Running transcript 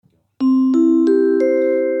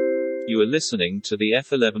You are listening to the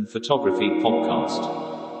F11 Photography Podcast.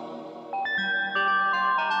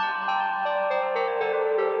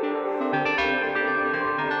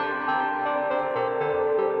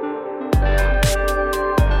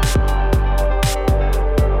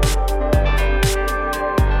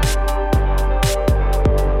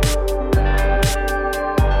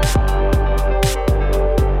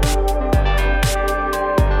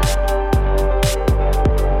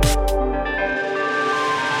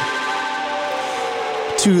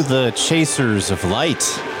 To the chasers of light,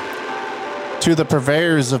 to the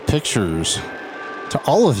purveyors of pictures, to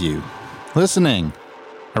all of you listening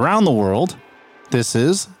around the world, this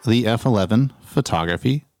is the F11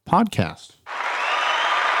 Photography Podcast.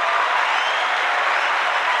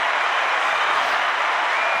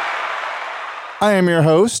 I am your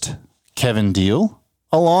host, Kevin Deal,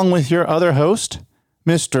 along with your other host,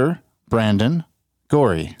 Mr. Brandon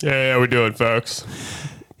Gorey. Yeah, how we doing, folks?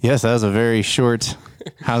 Yes, that was a very short...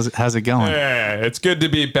 How's it going? Yeah, it's good to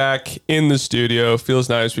be back in the studio. Feels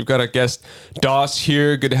nice. We've got our guest Dauss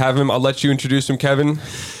here. Good to have him. I'll let you introduce him, Kevin.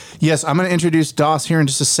 Yes, I'm going to introduce Dauss here in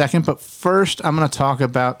just a second, but first I'm going to talk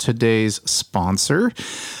about today's sponsor,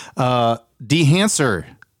 Dehancer.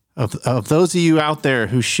 Of those of you out there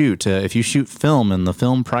who shoot, if you shoot film and the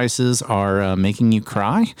film prices are making you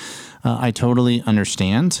cry, I totally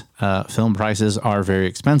understand. Film prices are very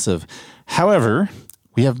expensive. However,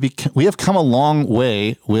 we have come a long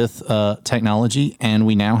way with technology, and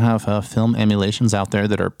we now have film emulations out there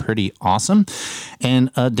that are pretty awesome.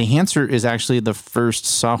 And Dehancer is actually the first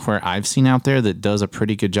software I've seen out there that does a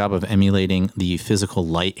pretty good job of emulating the physical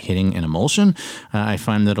light hitting an emulsion. I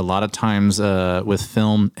find that a lot of times with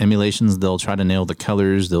film emulations, they'll try to nail the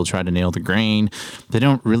colors, they'll try to nail the grain. They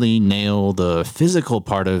don't really nail the physical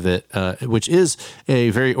part of it, which is a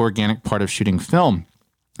very organic part of shooting film.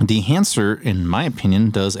 Dehancer, in my opinion,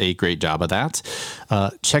 does a great job of that.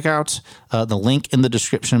 Check out the link in the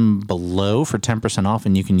description below for 10% off,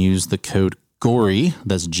 and you can use the code GORRIE,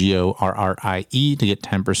 that's GORRIE, to get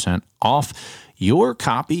 10% off your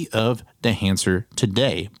copy of Dehancer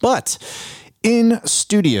today. But in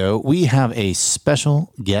studio, we have a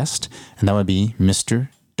special guest, and that would be Mr.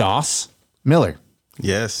 Dauss Miller.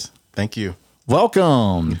 Yes, thank you.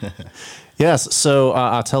 Welcome. Yes, so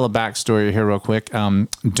I'll tell a backstory here real quick.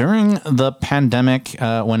 During the pandemic,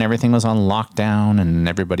 when everything was on lockdown and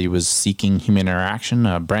everybody was seeking human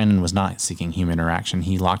interaction, Brandon was not seeking human interaction.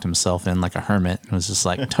 He locked himself in like a hermit and was just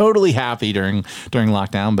like totally happy during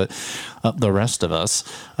lockdown. But the rest of us,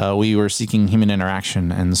 we were seeking human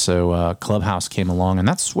interaction. And so Clubhouse came along, and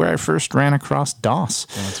that's where I first ran across Dauss.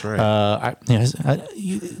 Oh, that's right.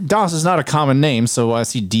 Dauss is not a common name, so I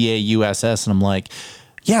see Dauss, and I'm like...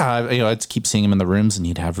 Yeah, I'd keep seeing him in the rooms, and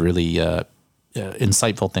he'd have really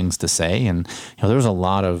insightful things to say. And there was a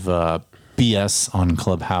lot of BS on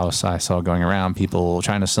Clubhouse I saw going around, people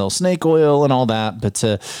trying to sell snake oil and all that. But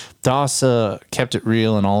Dauss kept it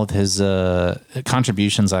real, and all of his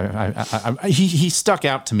contributions, he stuck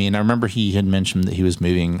out to me. And I remember he had mentioned that he was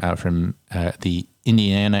moving from the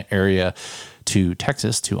Indiana area to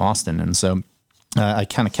Texas, to Austin. And so I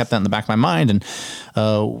kind of kept that in the back of my mind, and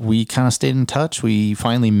we kind of stayed in touch. We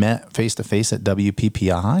finally met face-to-face at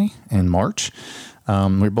WPPI in March.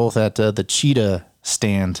 We were both at the Cheetah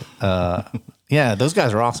stand. Yeah, those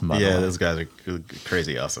guys are awesome, by the way. Yeah, those guys are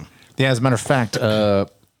crazy awesome. Yeah, as a matter of fact,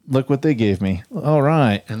 look what they gave me. All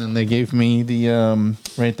right. And then they gave me the,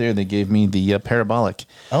 right there, they gave me the parabolic.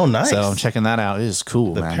 Oh, nice. So I'm checking that out. It is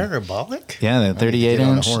cool, the man. Parabolic? Yeah, the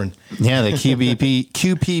 38-inch. Yeah, the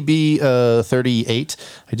QPB 38.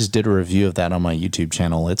 I just did a review of that on my YouTube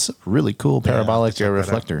channel. It's a really cool parabolic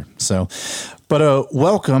reflector. So, but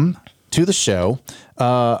welcome to the show.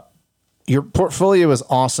 Your portfolio is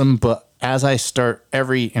awesome, but as I start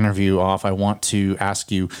every interview off, I want to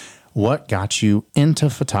ask you, what got you into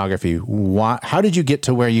photography? How did you get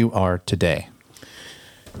to where you are today?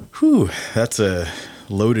 Whew, that's a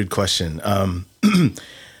loaded question.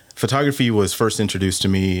 Photography was first introduced to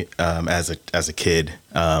me as a kid.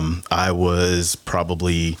 I was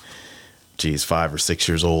probably, 5 or 6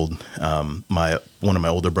 years old. One of my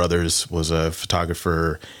older brothers was a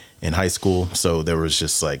photographer in high school, so there was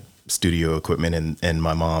just like studio equipment in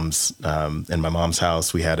my mom's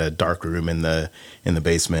house. We had a dark room in the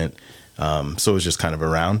basement, so it was just kind of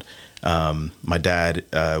around. My dad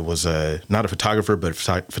was not a photographer, but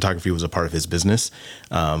photography was a part of his business.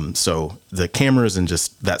 So the cameras and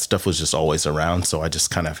just that stuff was just always around. So I just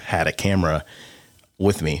kind of had a camera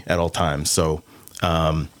with me at all times. So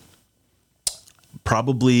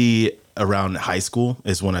probably around high school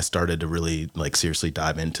is when I started to really like seriously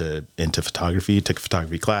dive into photography. Took a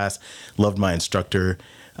photography class, loved my instructor,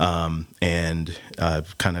 and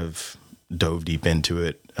kind of dove deep into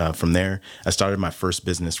it. From there, I started my first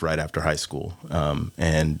business right after high school,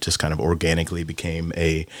 and just kind of organically became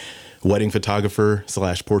a wedding photographer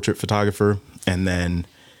 / portrait photographer, and then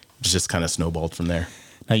just kind of snowballed from there.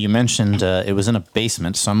 Now, you mentioned it was in a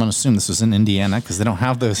basement, so I'm going to assume this was in Indiana because they don't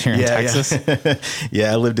have those here in Texas. Yeah.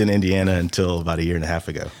 Yeah, I lived in Indiana until about a year and a half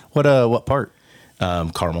ago. What part?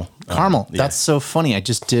 Carmel. Carmel. Yeah. That's so funny. I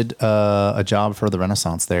just did a job for the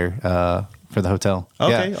Renaissance there for the hotel.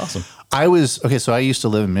 Okay, yeah. awesome. So I used to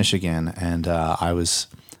live in Michigan, and I was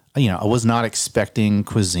not expecting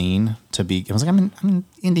cuisine to be. I was like, I'm in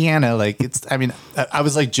Indiana. Like I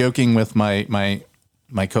was like joking with my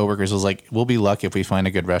coworkers. I was like, we'll be lucky if we find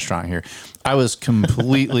a good restaurant here. I was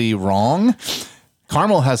completely wrong.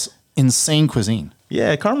 Carmel has insane cuisine.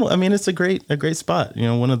 Yeah, Carmel. I mean, it's a great spot. You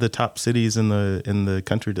know, one of the top cities in the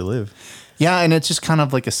country to live. Yeah, and it just kind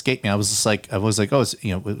of like escaped me. I was like, oh, it's,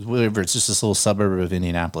 whatever. It's just this little suburb of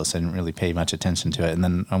Indianapolis. I didn't really pay much attention to it. And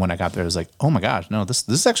then when I got there, I was like, oh my gosh, no, this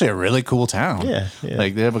is actually a really cool town. Yeah.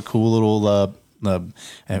 Like they have a cool little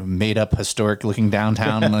made up historic looking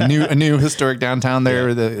downtown, a new historic downtown there.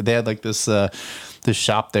 Yeah. They had like this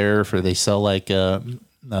shop there they sell like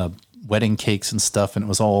wedding cakes and stuff, and it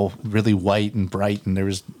was all really white and bright, and there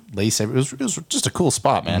was lace. It was just a cool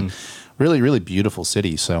spot, man. Really, really beautiful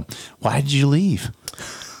city. So why did you leave?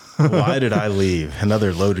 Why did I leave?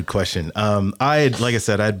 Another loaded question. Like I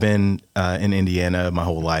said, I'd been in Indiana my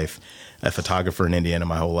whole life, a photographer in Indiana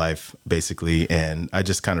my whole life, basically. And I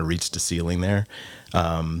just kind of reached a ceiling there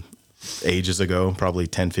ages ago, probably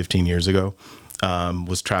 10, 15 years ago.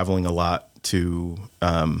 Was traveling a lot to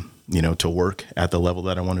work at the level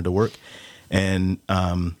that I wanted to work. And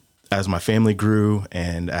as my family grew,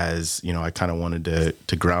 and as, I kind of wanted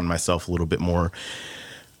to ground myself a little bit more,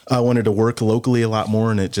 I wanted to work locally a lot more,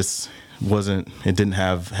 and it just didn't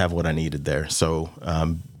have what I needed there. So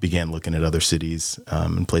began looking at other cities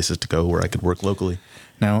and places to go where I could work locally.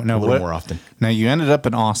 Now, a little more often. Now, you ended up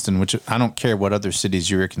in Austin, which I don't care what other cities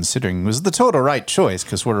you were considering. It was the total right choice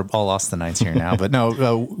because we're all Austinites here now. But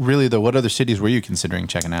no, really, though, what other cities were you considering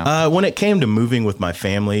checking out? When it came to moving with my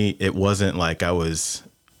family, it wasn't like I was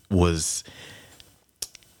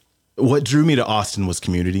what drew me to Austin was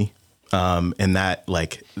community. And that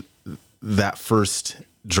first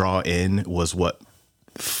draw in was what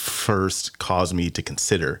first caused me to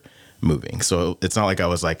consider moving. So it's not like I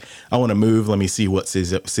was like, I want to move. Let me see what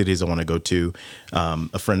cities I want to go to.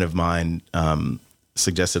 A friend of mine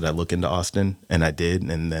suggested I look into Austin, and I did.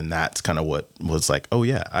 And then that's kind of what was like, oh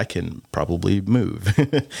yeah, I can probably move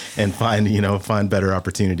and find better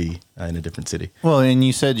opportunity in a different city. Well, and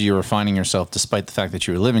you said you were finding yourself, despite the fact that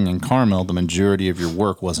you were living in Carmel, the majority of your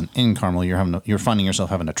work wasn't in Carmel. You're finding yourself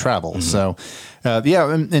having to travel. Mm-hmm. So,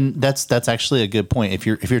 and that's actually a good point. If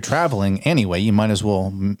you're traveling anyway, you might as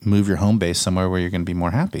well move your home base somewhere where you're going to be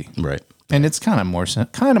more happy. Right. And it's kind of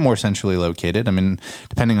more centrally located. I mean,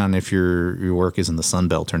 depending on if your work is in the Sun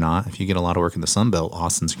Belt or not. If you get a lot of work in the Sun Belt,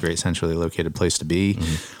 Austin's a great centrally located place to be.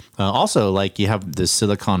 Mm-hmm. Also, like you have the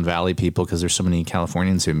Silicon Valley people because there's so many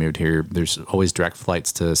Californians who moved here. There's always direct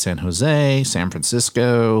flights to San Jose, San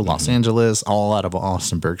Francisco, Los Angeles, all out of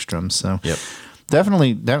Austin Bergstrom. So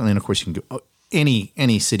definitely, and of course you can go.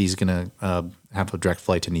 Any city's going to have a direct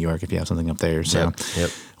flight to New York if you have something up there. So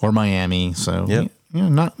or Miami. So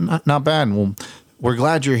not bad. Well, we're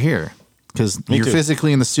glad you're here because you're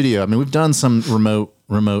physically in the studio. I mean, we've done some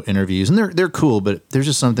remote interviews, and they're cool, but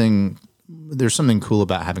there's something cool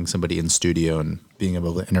about having somebody in studio and being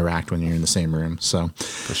able to interact when you're in the same room. So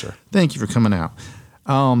for sure. Thank you for coming out.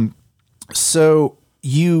 So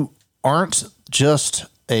you aren't just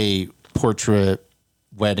a portrait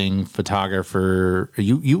wedding photographer.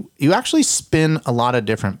 You actually spin a lot of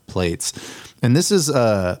different plates, and this is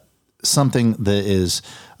something that is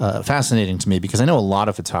fascinating to me because I know a lot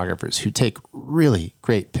of photographers who take really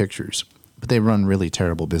great pictures, but they run really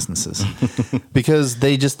terrible businesses because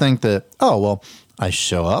they just think that, oh, well, I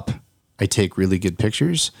show up, I take really good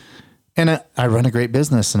pictures, and I run a great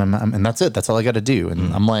business, and that's it. That's all I got to do.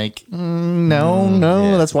 And I'm like,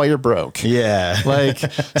 no, that's why you're broke. Yeah.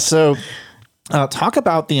 So talk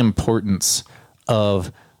about the importance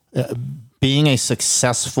of being a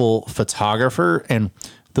successful photographer and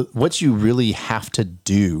what you really have to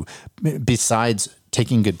do besides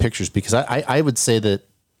taking good pictures, because I would say that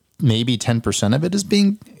maybe 10% of it is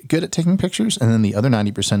being good at taking pictures, and then the other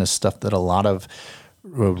 90% is stuff that a lot of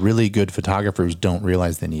really good photographers don't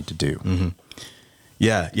realize they need to do. Mm-hmm.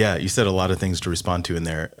 Yeah. You said a lot of things to respond to in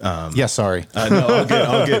there. Yeah, sorry. No, all good,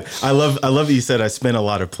 all good. I love that you said I spin a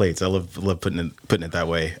lot of plates. I love putting it that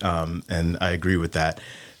way. And I agree with that.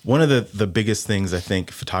 One of the biggest things I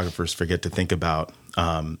think photographers forget to think about,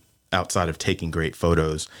 outside of taking great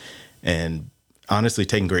photos, and honestly,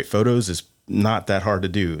 taking great photos is not that hard to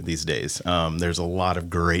do these days. There's a lot of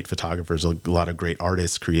great photographers, a lot of great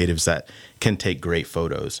artists, creatives that can take great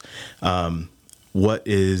photos. What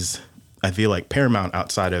is, I feel like, paramount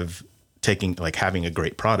outside of having a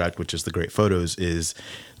great product, which is the great photos, is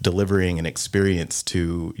delivering an experience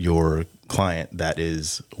to your client that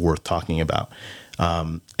is worth talking about.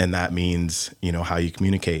 And that means, how you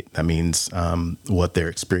communicate. That means what their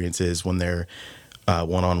experience is when they're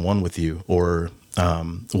one-on-one with you, or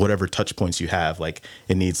whatever touch points you have. Like,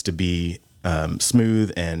 it needs to be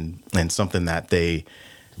smooth and something that they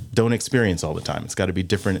don't experience all the time. It's got to be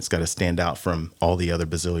different. It's got to stand out from all the other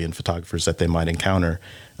bazillion photographers that they might encounter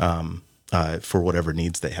for whatever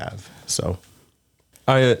needs they have. So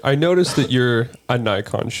I noticed that you're a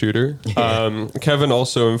Nikon shooter. Yeah. Kevin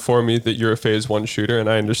also informed me that you're a phase 1 shooter, and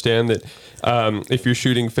I understand that if you're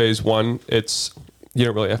shooting phase 1, you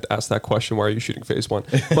don't really have to ask that question. Why are you shooting phase 1?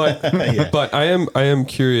 But yeah. But I am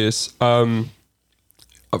curious.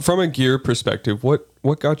 From a gear perspective,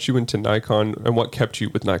 what got you into Nikon, and what kept you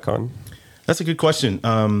with Nikon? That's a good question.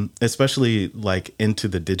 Especially like into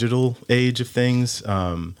the digital age of things.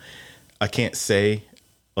 I can't say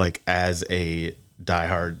like as a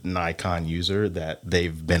diehard Nikon user that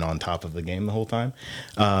they've been on top of the game the whole time.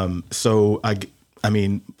 So I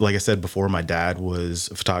mean, like I said before, my dad was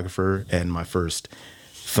a photographer, and my first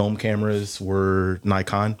film cameras were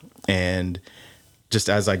Nikon. And just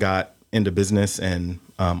as I got into business and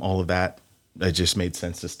all of that, it just made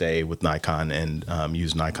sense to stay with Nikon and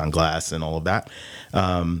use Nikon glass and all of that.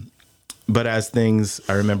 But as things,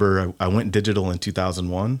 I remember I went digital in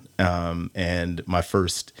 2001, and my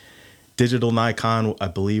first digital Nikon, I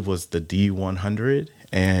believe, was the D100,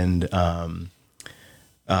 and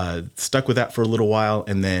stuck with that for a little while.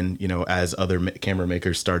 And then, as other camera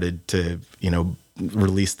makers started to,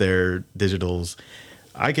 release their digitals,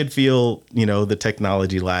 I could feel, the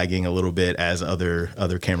technology lagging a little bit as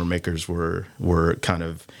other camera makers were kind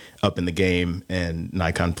of up in the game, and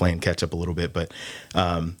Nikon playing catch up a little bit. But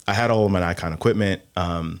I had all of my Nikon equipment.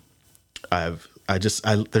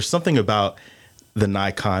 There's something about the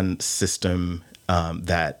Nikon system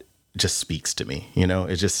that just speaks to me.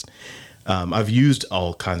 It just I've used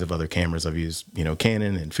all kinds of other cameras. I've used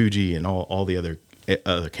Canon and Fuji and all the other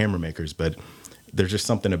camera makers, but there's just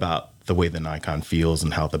something about the way the Nikon feels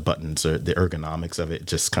and how the buttons are, the ergonomics of it,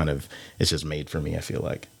 just kind of, it's just made for me, I feel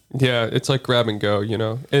like. Yeah, it's like grab and go,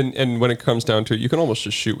 and when it comes down to it, you can almost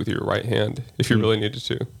just shoot with your right hand if you really needed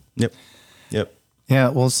to. Yep. Yeah,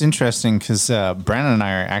 well, it's interesting because Brandon and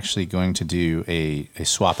I are actually going to do a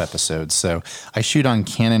swap episode. So I shoot on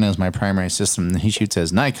Canon as my primary system, and he shoots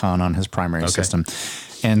as Nikon on his primary system.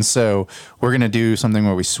 And so we're going to do something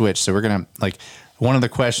where we switch. So we're going to, one of the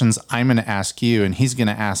questions I'm going to ask you, and he's going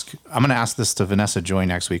to ask, I'm going to ask this to Vanessa Joy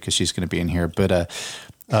next week because she's going to be in here. But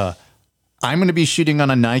I'm going to be shooting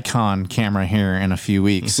on a Nikon camera here in a few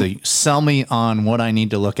weeks. So sell me on what I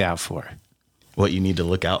need to look out for. What you need to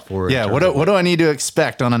look out for. Yeah. What do I need to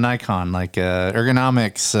expect on a Nikon? Like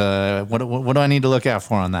ergonomics. What do I need to look out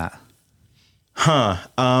for on that?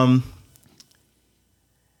 I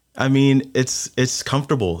mean, it's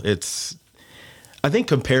comfortable. I think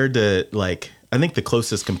compared to I think the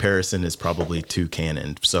closest comparison is probably to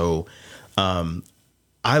Canon. So,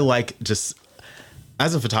 I like just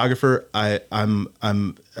as a photographer, I'm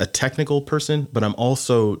a technical person, but I'm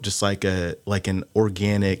also just like an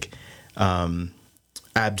organic,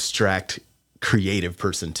 abstract, creative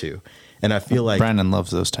person too. And I feel like Brandon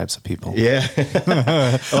loves those types of people. Yeah.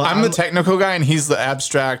 Well, I'm the technical guy and he's the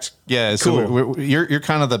abstract. Yeah. So cool. You're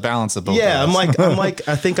kind of the balance of both. Yeah. Of us.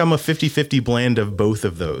 I think I'm a 50-50 blend of both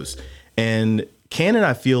of those. And Canon,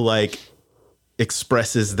 I feel like,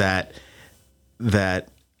 expresses that the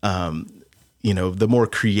more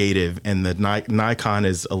creative, and the Nikon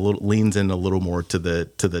is leans in a little more to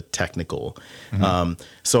the technical. Mm-hmm.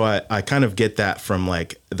 So I kind of get that from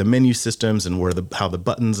the menu systems and how the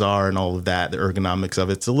buttons are and all of that, the ergonomics of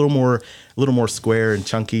it. It's a little more square and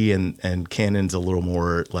chunky, and Canon's a little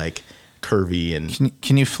more curvy. And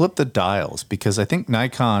can you flip the dials? Because I think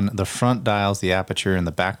Nikon, the front dial's the aperture and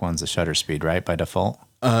the back one's the shutter speed, right, by default?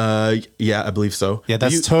 Yeah, I believe so. Yeah,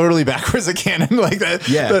 that's totally backwards of Canon like that.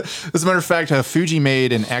 Yeah. As a matter of fact, Fuji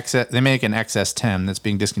made they make an XS10 that's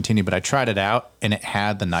being discontinued, but I tried it out and it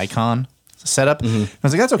had the Nikon setup. I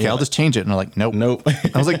was like, that's okay. I'll just change it. And they're like, nope.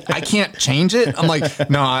 I was like, I can't change it. I'm like,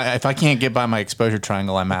 no, if I can't get by my exposure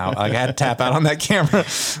triangle, I'm out. Like, I had to tap out on that camera.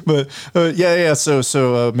 But yeah.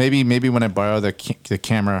 So maybe when I borrow the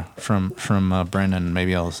camera from Brendan,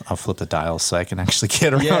 maybe I'll flip the dials so I can actually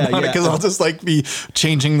get around on it, because I'll just like be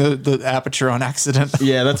changing the aperture on accident.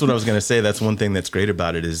 Yeah, that's what I was gonna say. That's one thing that's great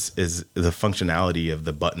about it is the functionality of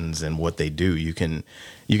the buttons and what they do. You can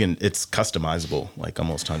it's customizable, like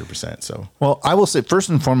almost 100%. So, well, I will say first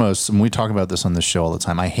and foremost, and we talk about this on the show all the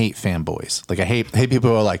time, I hate fanboys. Like I hate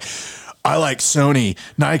people who are like, I like Sony,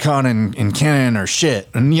 Nikon, and Canon or shit.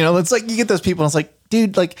 And it's like you get those people, and it's like,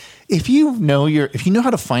 dude, like if you know how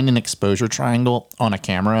to find an exposure triangle on a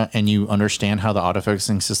camera and you understand how the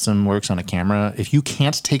autofocusing system works on a camera, if you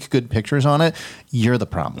can't take good pictures on it, you're the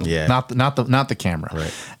problem. Yeah. Not the camera.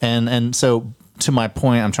 Right. And so to my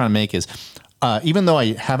point I'm trying to make is, even though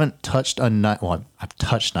I haven't touched I've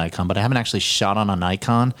touched Nikon, but I haven't actually shot on a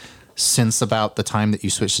Nikon since about the time that you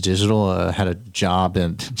switched to digital. I had a job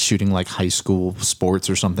and shooting like high school sports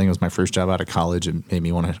or something. It was my first job out of college and made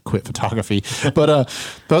me want to quit photography. But that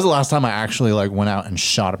was the last time I actually like went out and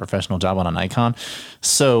shot a professional job on a Nikon.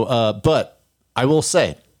 So, but I will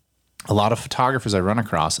say, a lot of photographers I run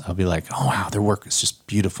across, I'll be like, oh, wow, their work is just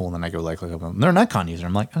beautiful. And then I go like they're a Nikon user.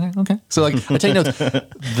 I'm like, okay. So like I take notes.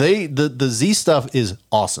 The Z stuff is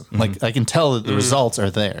awesome. Like I can tell that the results are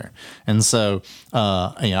there. And so,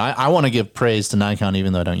 I want to give praise to Nikon,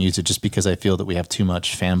 even though I don't use it, just because I feel that we have too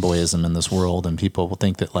much fanboyism in this world. And people will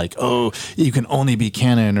think that like, oh, you can only be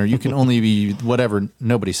Canon or you can only be whatever.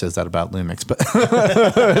 Nobody says that about Lumix, but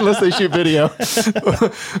unless they shoot video.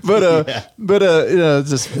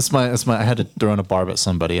 It's my I had to throw in a barb at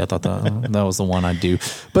somebody. I thought that was the one I'd do.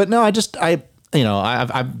 But no, I've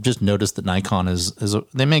just noticed that Nikon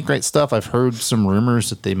they make great stuff. I've heard some rumors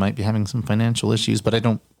that they might be having some financial issues, but I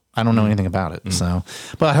don't know anything about it. So,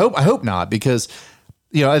 but I hope not, because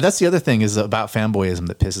that's the other thing is about fanboyism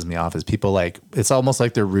that pisses me off is people like, it's almost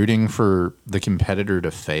like they're rooting for the competitor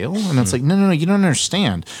to fail. And it's like, no, you don't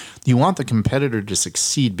understand. You want the competitor to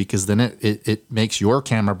succeed, because then it makes your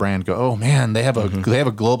camera brand go, oh man, they have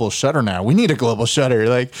a global shutter now. We need a global shutter.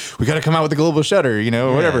 Like we got to come out with a global shutter,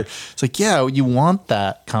 or whatever. It's like, yeah, you want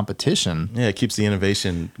that competition. Yeah. It keeps the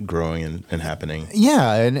innovation growing and happening.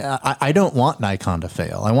 Yeah. And I don't want Nikon to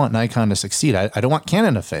fail. I want Nikon to succeed. I don't want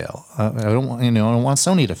Canon to fail. I don't want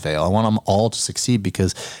Sony to fail. I want them all to succeed,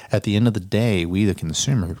 because at the end of the day, we, the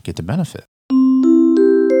consumer, get to benefit.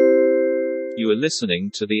 You are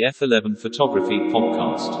listening to the F11 Photography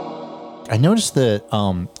Podcast. I noticed that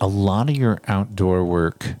a lot of your outdoor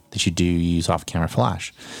work that you do, you use off-camera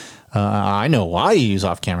flash. I know why you use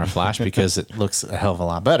off-camera flash, because it looks a hell of a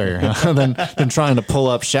lot better than trying to pull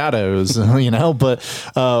up shadows, But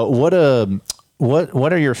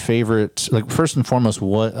what are your favorite, like first and foremost,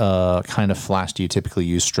 what kind of flash do you typically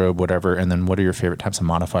use, strobe, whatever, and then what are your favorite types of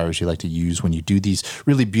modifiers you like to use when you do these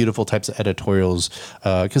really beautiful types of editorials?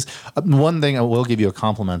 Because one thing I will give you a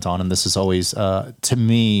compliment on, and this is always to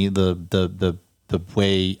me the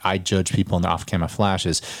way I judge people in the off-camera flash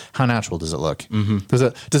is how natural does it look? Does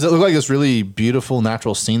it look like this really beautiful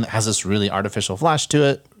natural scene that has this really artificial flash to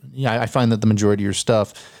it? Yeah, I find that the majority of your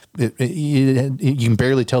stuff, you can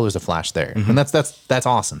barely tell there's a flash there, and that's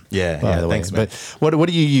awesome. Yeah, thanks, man. But what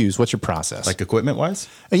do you use? What's your process? Like equipment wise?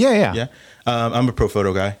 Yeah. I'm a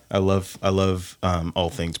Profoto guy. I love all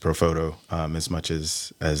things Profoto as much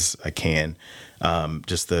as I can.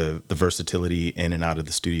 Just the versatility in and out of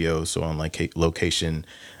the studio. So on like location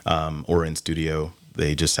or in studio,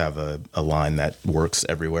 they just have a line that works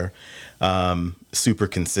everywhere. Super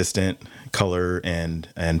consistent color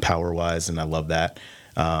and power wise, and I love that.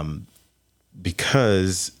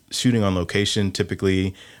 Because shooting on location,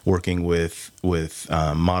 typically working with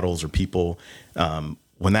models or people,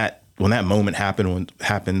 when that moment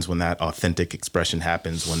happens, when that authentic expression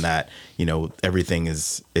happens, when that everything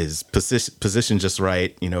is positioned just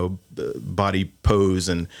right, body pose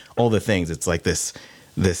and all the things, it's like this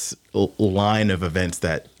line of events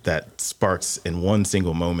that sparks in one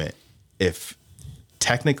single moment. If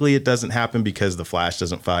technically it doesn't happen because the flash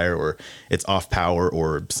doesn't fire or it's off power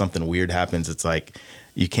or something weird happens, it's like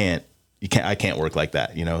I can't work like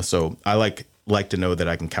that, So I like to know that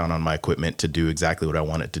I can count on my equipment to do exactly what I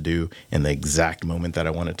want it to do in the exact moment that I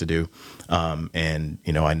want it to do. And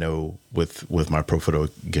I know with my Profoto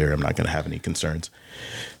gear, I'm not going to have any concerns.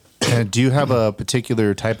 Do you have a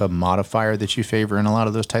particular type of modifier that you favor in a lot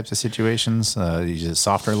of those types of situations? You use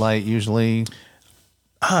softer light usually?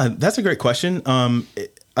 That's a great question.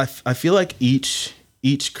 I feel like each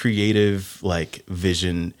creative like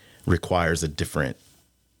vision requires a different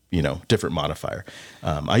different modifier.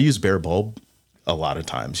 I use bare bulb a lot of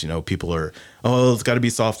times. People are, oh, it's got to be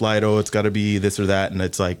soft light. Oh, it's got to be this or that. And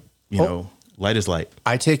it's like, light is light.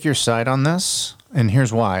 I take your side on this, and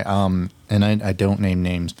here's why. And I don't name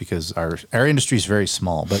names because our industry is very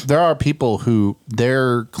small, but there are people who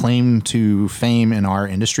their claim to fame in our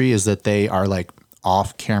industry is that they are like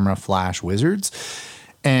off-camera flash wizards,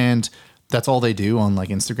 and that's all they do on like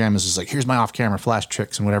Instagram is just like, here's my off-camera flash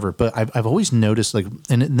tricks and whatever. But I've always noticed, like,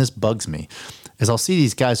 and this bugs me, is I'll see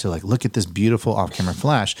these guys who are like, look at this beautiful off-camera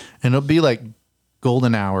flash, and it'll be like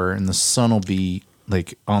golden hour, and the sun will be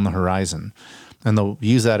like on the horizon, and they'll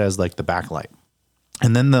use that as like the backlight,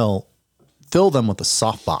 and then they'll fill them with a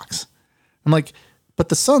softbox. I'm like, but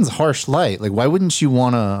the sun's harsh light. Like, why wouldn't you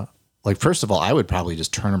want to, like, first of all, I would probably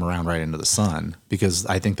just turn them around right into the sun, because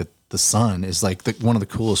I think that the sun is like one of the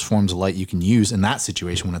coolest forms of light you can use in that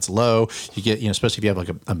situation when it's low. You get, especially if you have like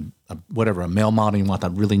a male model, you want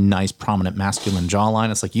that really nice, prominent, masculine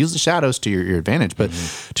jawline. It's like, use the shadows to your advantage. But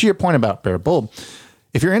to your point about bare bulb,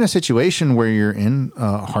 if you're in a situation where you're in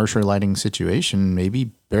a harsher lighting situation,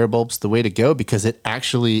 maybe bare bulb's the way to go, because it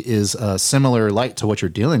actually is a similar light to what you're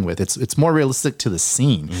dealing with. It's more realistic to the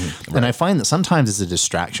scene. Right. And I find that sometimes it's a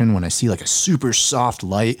distraction when I see like a super soft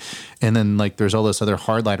light, and then like there's all this other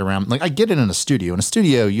hard light around. Like, I get it in a studio. In a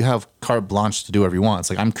studio, you have carte blanche to do whatever you want. It's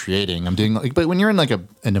like, I'm creating, I'm doing like, but when you're in like an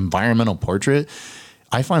environmental portrait,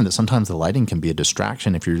 I find that sometimes the lighting can be a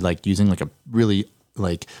distraction if you're like using like a really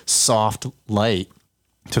like soft light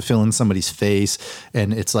to fill in somebody's face,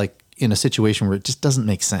 and it's like in a situation where it just doesn't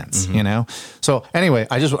make sense, So anyway,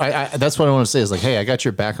 I that's what I want to say is like, hey, I got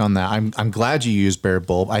your back on that. I'm glad you use bare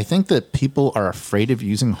bulb. I think that people are afraid of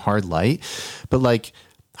using hard light, but like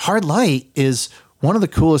hard light is one of the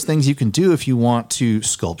coolest things you can do if you want to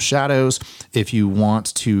sculpt shadows, if you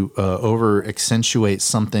want to over accentuate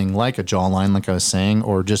something like a jawline, like I was saying,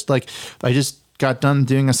 or just like I just got done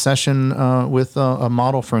doing a session with a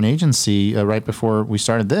model for an agency right before we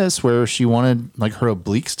started this, where she wanted like her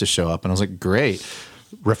obliques to show up, and I was like, great,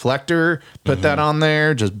 reflector, put that on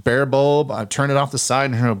there, just bare bulb. I turned it off the side,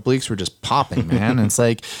 and her obliques were just popping, man. And it's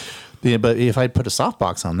like, yeah, but if I'd put a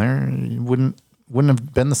softbox on there, it wouldn't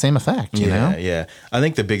have been the same effect, you know? Yeah. I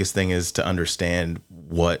think the biggest thing is to understand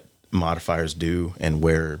what modifiers do and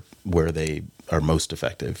where they are most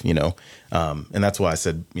effective, and that's why I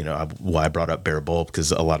said, why I brought up bare bulb,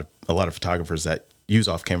 because a lot of photographers that use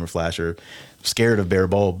off-camera flash are scared of bare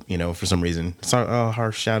bulb, for some reason. It's not,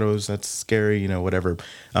 harsh shadows, that's scary, whatever.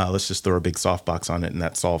 Let's just throw a big softbox on it, and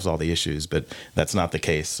that solves all the issues. But that's not the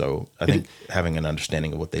case. So I think having an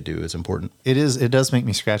understanding of what they do is important. It does make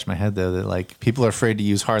me scratch my head, though, that like people are afraid to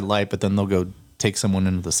use hard light, but then they'll go take someone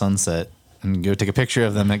into the sunset and go take a picture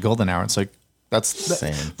of them at golden hour. It's like,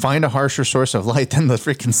 find a harsher source of light than the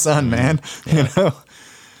freaking sun, man. Yeah.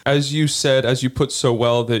 As you said, as you put so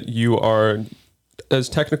well, that you are as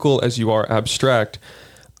technical as you are abstract,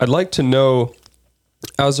 I'd like to know,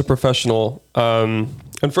 as a professional, and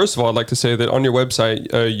first of all, I'd like to say that on your website,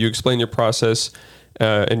 you explain your process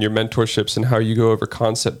and your mentorships and how you go over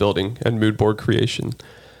concept building and mood board creation.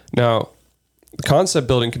 Now, concept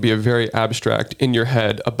building can be a very abstract, in your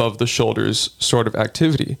head, above the shoulders sort of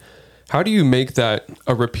activity. How do you make that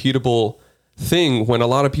a repeatable thing when a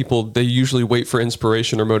lot of people, they usually wait for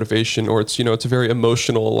inspiration or motivation, or it's a very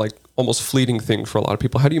emotional, like almost fleeting thing for a lot of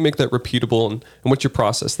people? How do you make that repeatable, and what's your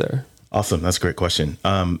process there? Awesome. That's a great question.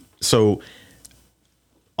 So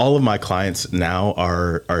all of my clients now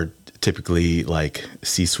are typically like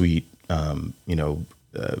C-suite,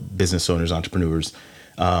 business owners, entrepreneurs,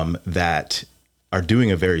 that are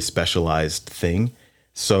doing a very specialized thing.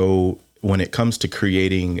 So when it comes to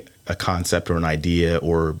creating a concept or an idea,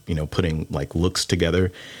 or, putting like looks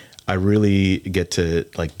together, I really get to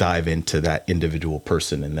like dive into that individual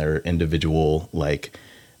person and their individual like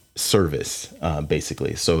service,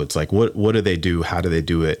 basically. So it's like, what do they do? How do they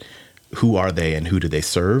do it? Who are they, and who do they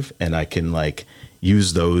serve? And I can like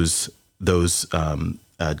use those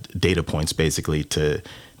data points basically to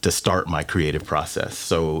start my creative process.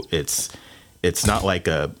 So it's not like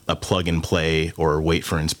a plug and play or wait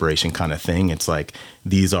for inspiration kind of thing. It's like,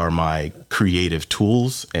 these are my creative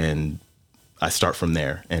tools, and I start from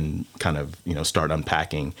there and kind of, start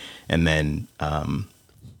unpacking, and then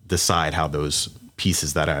decide how those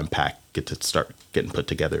pieces that I unpack get to start getting put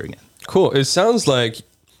together again. Cool. It sounds like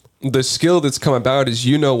the skill that's come about is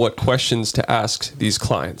what questions to ask these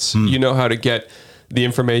clients. You know how to get the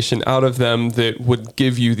information out of them that would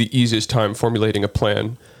give you the easiest time formulating a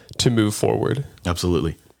plan to move forward.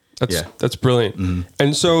 Absolutely. That's brilliant. Mm-hmm.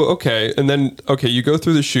 And so, you go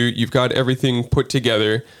through the shoot, you've got everything put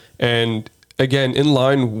together, and again, in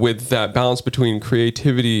line with that balance between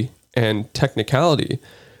creativity and technicality,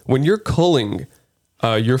 when you're culling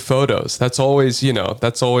your photos, that's always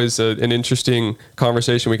an interesting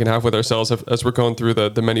conversation we can have with ourselves as we're going through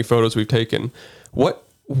the many photos we've taken.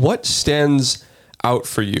 What stands out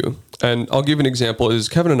for you? And I'll give an example. Is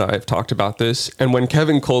Kevin and I have talked about this, and when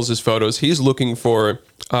Kevin culls his photos, he's looking for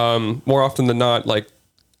more often than not like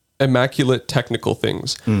immaculate technical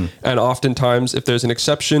things, and oftentimes if there's an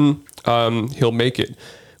exception, he'll make it.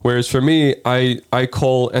 Whereas for me, I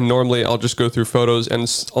cull, and normally I'll just go through photos and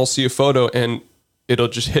I'll see a photo and it'll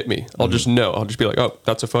just hit me. I'll just know. I'll just be like, oh,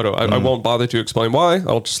 that's a photo. I won't bother to explain why.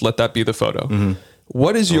 I'll just let that be the photo.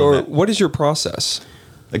 What is your process?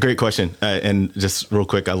 A great question. And just real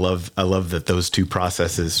quick, I love that those two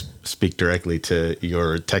processes speak directly to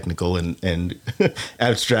your technical and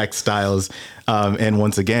abstract styles. And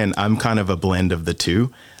once again, I'm kind of a blend of the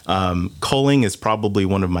two. Culling is probably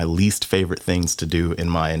one of my least favorite things to do in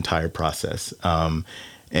my entire process.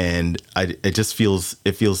 And it just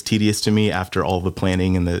feels tedious to me after all the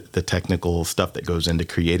planning and the technical stuff that goes into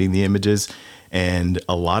creating the images. And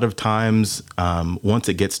a lot of times, once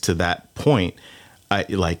it gets to that point, I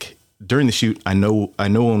like during the shoot, I know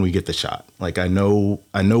when we get the shot. Like I know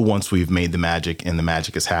once we've made the magic and the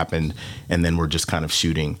magic has happened, and then we're just kind of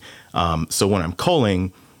shooting. So when I'm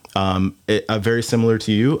culling, very similar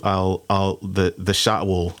to you, the shot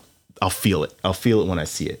I'll feel it. I'll feel it when I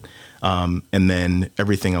see it. And then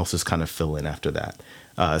everything else is kind of fill in after that.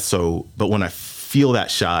 But when I feel that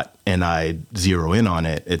shot and I zero in on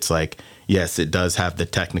it, it's like, yes, it does have the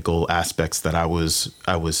technical aspects that I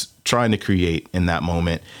was trying to create in that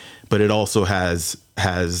moment, but it also has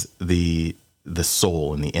the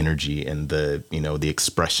soul and the energy and the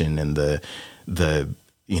expression and the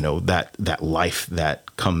that life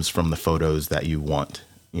that comes from the photos that you want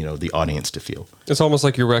the audience to feel. It's almost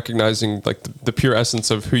like you're recognizing like the pure essence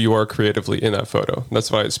of who you are creatively in that photo.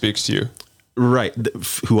 That's why it speaks to you. Right.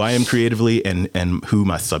 Who I am creatively and who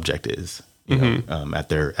my subject is, at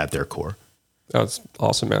their core. That's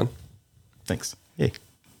awesome, man. Thanks. Yay.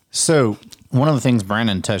 So one of the things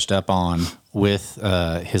Brandon touched up on with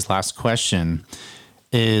his last question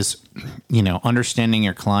is, understanding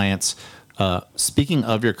your clients. Speaking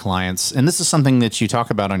of your clients, and this is something that you talk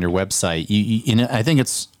about on your website, I think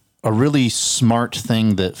it's a really smart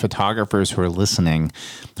thing that photographers who are listening,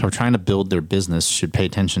 who are trying to build their business, should pay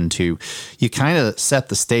attention to. You kind of set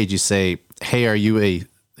the stage. You say, "Hey, are you a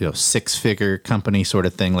six-figure company?" sort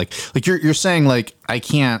of thing. Like you're saying, like, I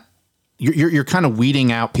can't. You're kind of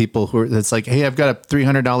weeding out people who are. It's like, hey, I've got a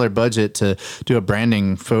 $300 budget to do a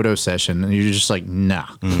branding photo session, and you're just like, nah.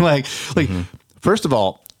 First of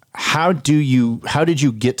all, how did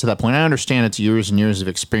you get to that point? I understand it's years and years of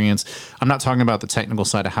experience. I'm not talking about the technical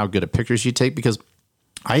side of how good at pictures you take, because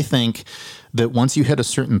I think that once you hit a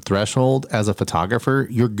certain threshold as a photographer,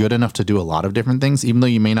 you're good enough to do a lot of different things, even though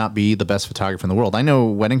you may not be the best photographer in the world. I know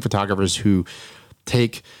wedding photographers who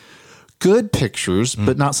take good pictures,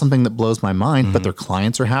 but not something that blows my mind, but their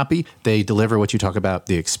clients are happy. They deliver what you talk about,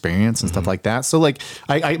 the experience and stuff like that. So like,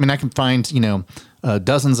 I mean, I can find,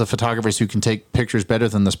 dozens of photographers who can take pictures better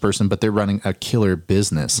than this person, but they're running a killer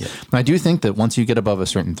business. Yeah. And I do think that once you get above a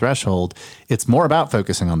certain threshold, it's more about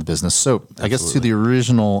focusing on the business. So Absolutely. I guess to the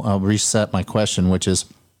original, I'll reset my question, which is,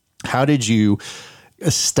 how did you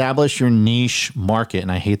establish your niche market?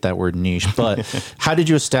 And I hate that word niche, but how did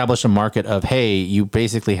you establish a market of, hey, you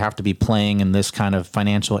basically have to be playing in this kind of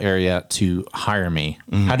financial area to hire me?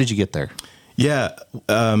 How did you get there? Yeah.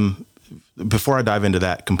 Before I dive into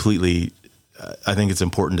that completely, I think it's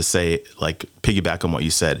important to say, like, piggyback on what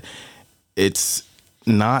you said. It's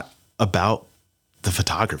not about the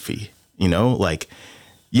photography,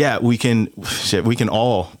 yeah, we can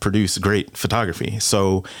all produce great photography.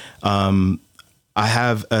 So, I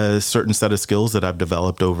have a certain set of skills that I've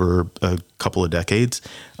developed over a couple of decades,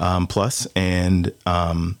 plus. And,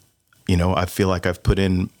 I feel like I've put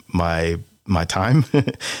in my time.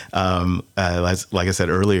 Like I said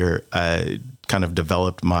earlier, I kind of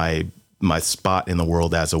developed my spot in the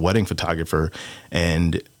world as a wedding photographer.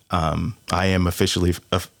 And, I am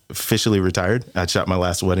officially retired. I shot my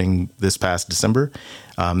last wedding this past December.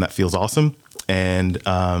 That feels awesome. And,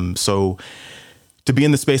 so to be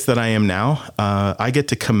in the space that I am now, I get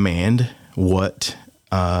to command what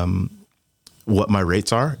my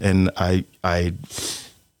rates are, and I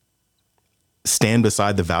stand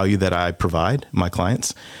beside the value that I provide my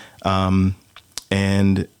clients,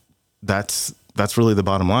 and that's really the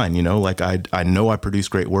bottom line. Like I know I produce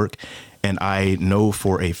great work, and I know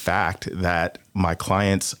for a fact that my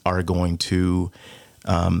clients are going to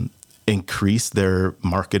increase their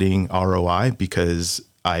marketing ROI because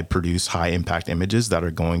I produce high impact images that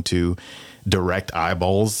are going to direct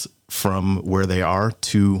eyeballs from where they are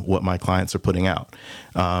to what my clients are putting out.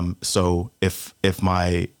 So if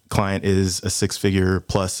my client is a 6-figure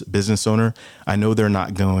plus business owner, I know they're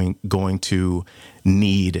not going to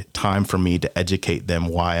need time for me to educate them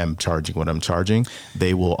why I'm charging what I'm charging.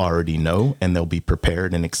 They will already know, and they'll be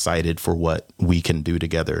prepared and excited for what we can do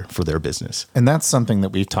together for their business. And that's something that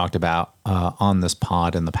we've talked about on this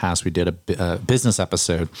pod in the past. We did a business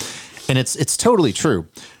episode, and it's totally true.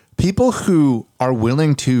 People who are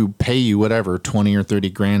willing to pay you whatever 20 or 30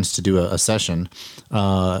 grand to do a session,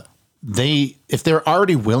 if they're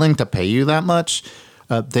already willing to pay you that much,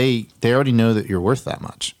 they already know that you're worth that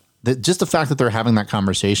much. Just the fact that they're having that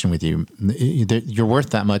conversation with you, you're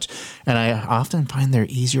worth that much. And I often find they're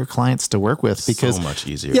easier clients to work with because so much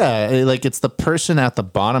easier. Yeah. Like it's the person at the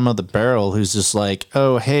bottom of the barrel who's just like,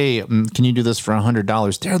 oh, hey, can you do this for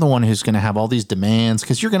 $100? They're the one who's going to have all these demands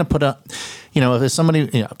because you're going to put up, if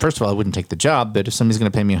somebody, first of all, I wouldn't take the job, but if somebody's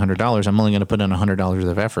going to pay me $100, I'm only going to put in $100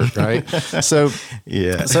 of effort. Right. So,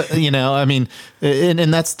 yeah. So,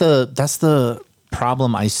 and that's the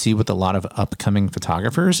problem I see with a lot of upcoming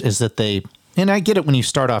photographers is that and I get it when you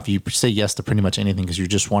start off, you say yes to pretty much anything because you're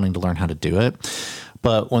just wanting to learn how to do it.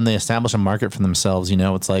 But when they establish a market for themselves,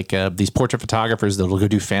 it's like these portrait photographers that'll go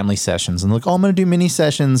do family sessions and look, I'm going to do mini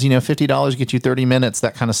sessions, $50 get you 30 minutes,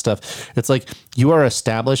 that kind of stuff. It's like you are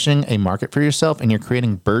establishing a market for yourself and you're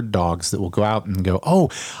creating bird dogs that will go out and go, oh,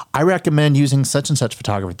 I recommend using such and such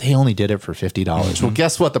photographer. They only did it for $50. Mm-hmm. Well,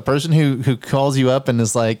 guess what? The person who calls you up and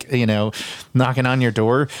is like, knocking on your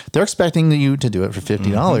door, they're expecting you to do it for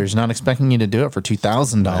 $50, not expecting you to do it for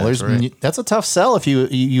 $2,000. That's right. That's a tough sell if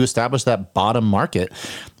you establish that bottom market.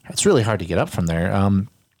 It's really hard to get up from there.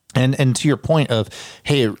 And to your point of,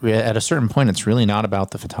 hey, at a certain point, it's really not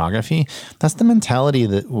about the photography. That's the mentality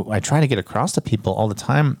that I try to get across to people all the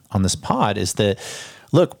time on this pod is that,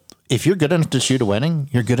 look, if you're good enough to shoot a wedding,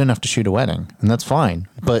 you're good enough to shoot a wedding, and that's fine.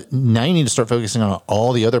 But now you need to start focusing on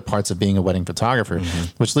all the other parts of being a wedding photographer,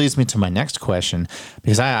 which leads me to my next question,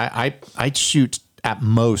 because I shoot at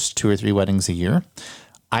most 2 or 3 weddings a year.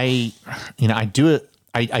 I do it.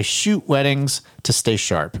 I shoot weddings to stay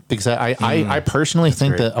sharp because I personally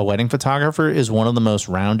think that a wedding photographer is one of the most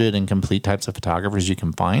rounded and complete types of photographers you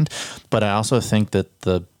can find. But I also think that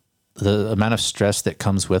the amount of stress that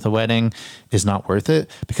comes with a wedding is not worth it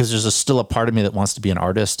because there's still a part of me that wants to be an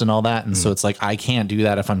artist and all that. And so it's like, I can't do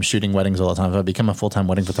that if I'm shooting weddings all the time. If I become a full-time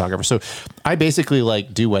wedding photographer. So I basically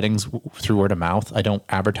do weddings through word of mouth. I don't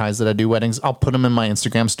advertise that I do weddings. I'll put them in my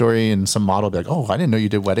Instagram story and some model will be like, oh, I didn't know you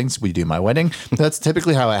did weddings. We do my wedding. That's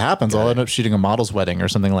typically how it happens. I'll end up shooting a model's wedding or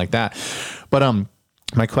something like that. But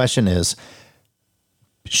my question is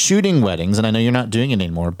shooting weddings, and I know you're not doing it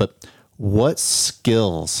anymore, but what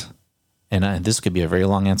skills, and this could be a very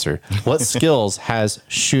long answer, what skills has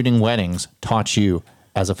shooting weddings taught you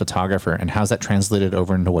as a photographer, and how's that translated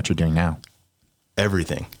over into what you're doing now?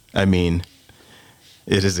 Everything. I mean,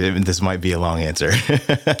 this might be a long answer.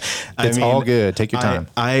 It's all good. Take your time.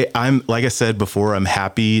 I'm like I said before, I'm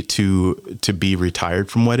happy to be retired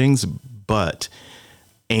from weddings, but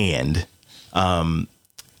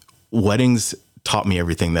weddings taught me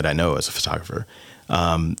everything that I know as a photographer.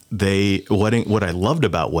 What I loved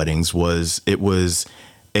about weddings was it was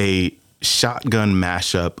a shotgun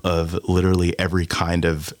mashup of literally every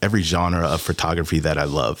genre of photography that I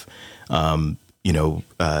love.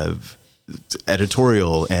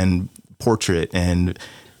 Editorial and portrait and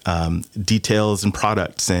details and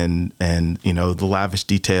products and the lavish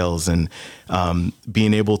details and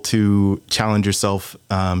being able to challenge yourself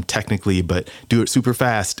technically, but do it super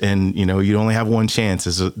fast. And, you only have one chance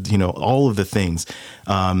all of the things.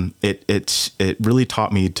 It really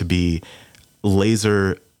taught me to be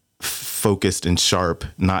laser focused and sharp,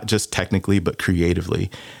 not just technically, but creatively,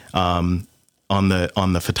 on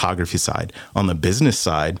the photography side. On the business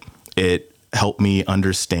side, it helped me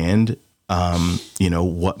understand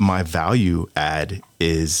what my value add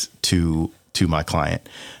is to my client,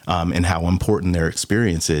 and how important their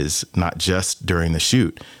experience is, not just during the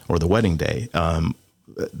shoot or the wedding day,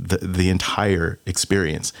 the entire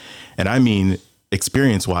experience. And I mean,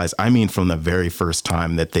 experience wise, I mean, from the very first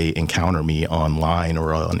time that they encounter me online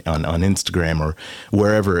or on Instagram or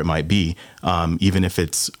wherever it might be, even if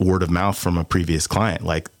it's word of mouth from a previous client,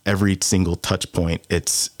 like every single touch point,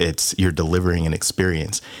 it's you're delivering an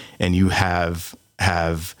experience, and you have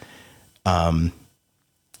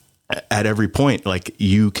at every point, like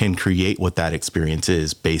you can create what that experience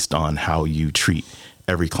is based on how you treat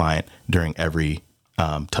every client during every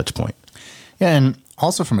touch point. Yeah. And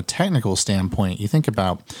also from a technical standpoint, you think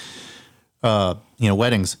about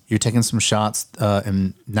weddings, you're taking some shots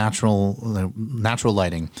in natural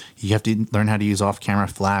lighting. You have to learn how to use off-camera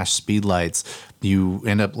flash, speed lights. You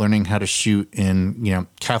end up learning how to shoot in,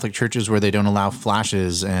 Catholic churches where they don't allow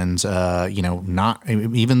flashes and, not,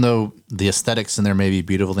 even though the aesthetics in there may be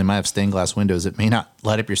beautiful, they might have stained glass windows. It may not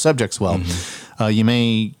light up your subjects well. You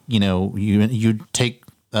may, you take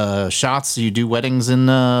shots, you do weddings in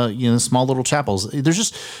small little chapels.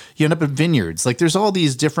 You end up in vineyards. Like there's all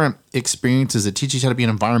these different experiences that teach you how to be an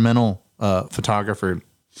environmental photographer.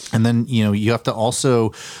 And then, you have to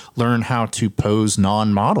also learn how to pose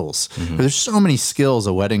non-models. There's so many skills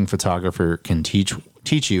a wedding photographer can teach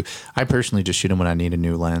you. I personally just shoot them when I need a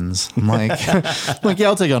new lens. I'm like,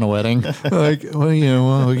 I'll take on a wedding. Like,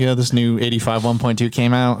 this new 85 1.2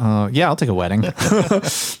 came out. I'll take a wedding.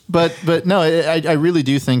 but no, I really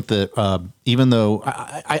do think that even though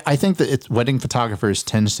I think that wedding photographers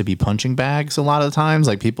tends to be punching bags a lot of the times,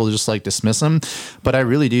 like people just like dismiss them. But I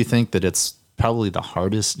really do think that it's probably the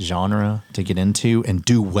hardest genre to get into and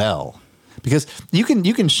do well. Because you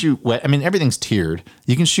can shoot everything's tiered.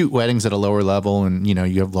 You can shoot weddings at a lower level, and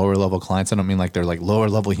you have lower level clients. I don't mean like they're like lower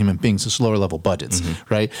level human beings, just lower level budgets,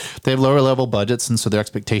 right? They have lower level budgets, and so their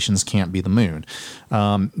expectations can't be the moon.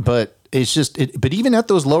 But it's but even at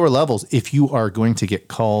those lower levels, if you are going to get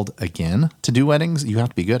called again to do weddings, you have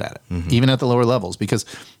to be good at it, even at the lower levels, because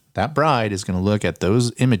that bride is going to look at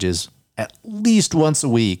those images at least once a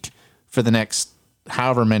week for the next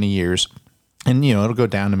however many years. And, it'll go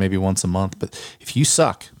down to maybe once a month. But if you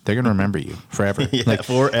suck, they're going to remember you forever.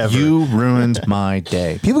 Forever. You ruined my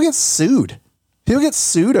day. People get sued.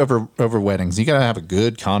 Over weddings. You got to have a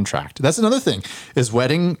good contract. That's another thing is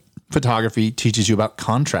wedding photography teaches you about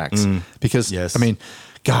contracts. Because, yes.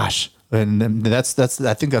 gosh. And that's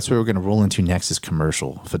I think that's where we're going to roll into next is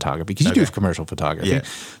commercial photography. Because you do have commercial photography. Yeah.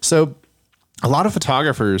 So a lot of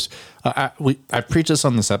photographers, I've preached this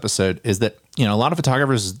on this episode, is that, a lot of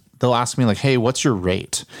photographers, they'll ask me like, hey, what's your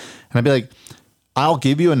rate? And I'd be like, I'll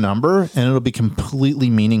give you a number and it'll be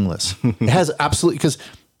completely meaningless. It has absolutely, because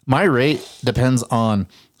my rate depends on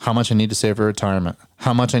how much I need to save for retirement,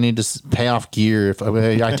 how much I need to pay off gear.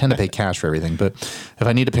 I tend to pay cash for everything, but if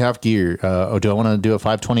I need to pay off gear, do I want to do a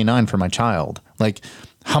 529 for my child? Like,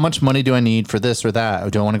 how much money do I need for this or that?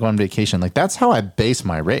 Or do I want to go on vacation? Like, that's how I base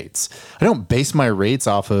my rates. I don't base my rates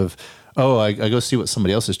off of, I go see what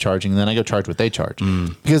somebody else is charging, and then I go charge what they charge.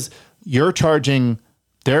 Because you're charging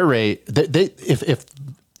their rate.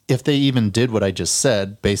 If they even did what I just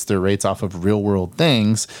said, base their rates off of real world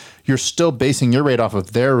things, you're still basing your rate off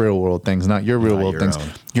of their real world things, not your real world things.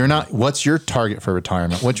 You're not, what's your target for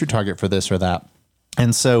retirement? What's your target for this or that?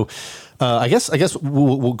 And so I guess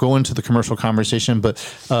we'll go into the commercial conversation, but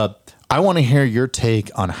I want to hear your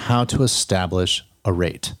take on how to establish a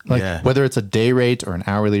rate, whether it's a day rate or an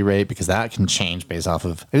hourly rate, because that can change based off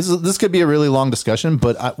of this could be a really long discussion,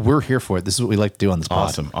 but we're here for it. This is what we like to do on this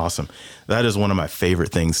pod. Awesome. That is one of my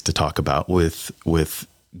favorite things to talk about with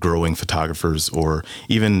growing photographers or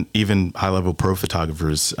even high level pro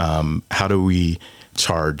photographers. How do we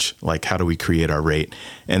charge? Like, how do we create our rate?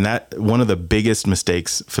 And that one of the biggest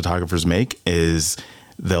mistakes photographers make is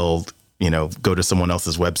they'll, go to someone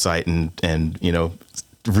else's website and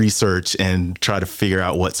research and try to figure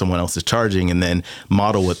out what someone else is charging and then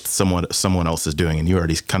model what someone else is doing. And you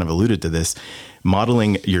already kind of alluded to this,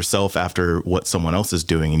 modeling yourself after what someone else is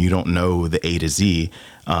doing and you don't know the A to Z,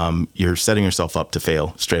 you're setting yourself up to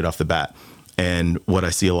fail straight off the bat. And what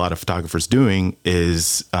I see a lot of photographers doing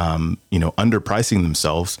is, underpricing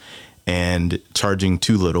themselves and charging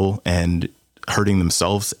too little and hurting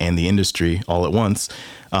themselves and the industry all at once,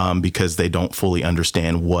 because they don't fully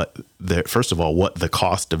understand what the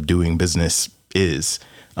cost of doing business is,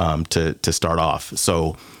 to start off.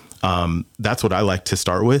 So that's what I like to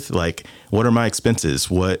start with. Like, what are my expenses?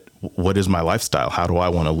 What is my lifestyle? How do I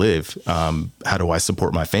want to live? How do I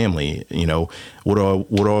support my family? What do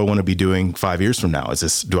I want to be doing 5 years from now?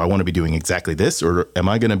 Do I want to be doing exactly this, or am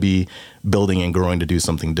I going to be building and growing to do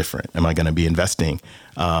something different? Am I going to be investing?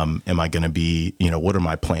 Am I going to be, what are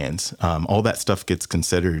my plans? All that stuff gets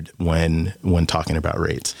considered when talking about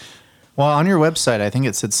rates. Well, on your website, I think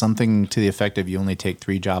it said something to the effect of you only take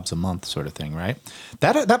 3 jobs a month, sort of thing, right?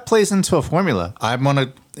 That plays into a formula. How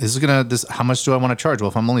much do I want to charge?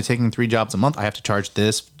 Well, if I'm only taking 3 jobs a month, I have to charge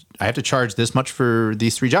this. I have to charge this much for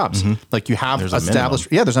these 3 jobs. Like you have established.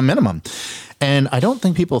 There's a minimum, and I don't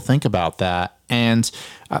think people think about that. And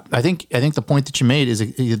I think the point that you made is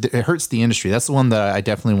it hurts the industry. That's the one that I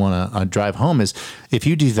definitely want to drive home. Is if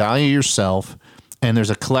you devalue yourself and there's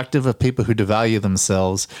a collective of people who devalue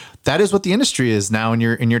themselves. That is what the industry is now in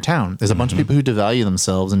your town. There's a bunch of people who devalue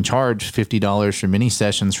themselves and charge $50 for mini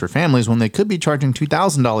sessions for families when they could be charging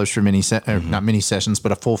 $2,000 for not mini sessions,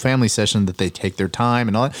 but a full family session that they take their time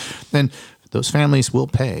and all that. And those families will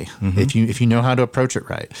pay if you know how to approach it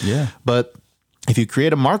right. Yeah. But if you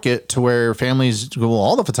create a market to where families, well,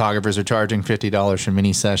 all the photographers are charging $50 for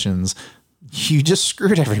mini sessions, you just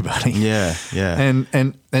screwed everybody. Yeah.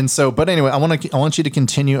 And so, but anyway, I want you to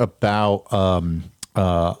continue about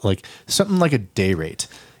like something like a day rate.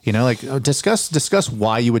 You know, like discuss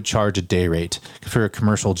why you would charge a day rate for a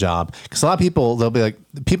commercial job. Because a lot of people, they'll be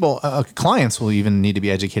like, clients will even need to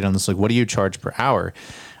be educated on this. Like, what do you charge per hour?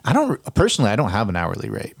 I don't have an hourly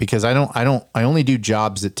rate because I only do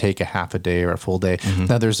jobs that take a half a day or a full day.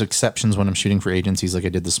 Now there's exceptions when I'm shooting for agencies. Like I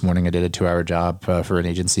did this morning, I did a 2-hour job for an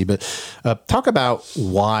agency, but talk about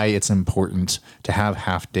why it's important to have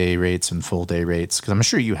half day rates and full day rates. Cause I'm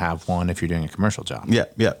sure you have one if you're doing a commercial job.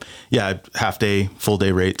 Yeah. Half day, full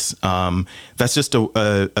day rates. That's just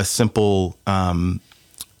a simple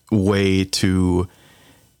way to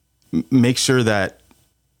make sure that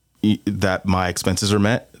my expenses are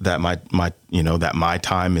met, that my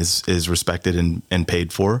time is respected and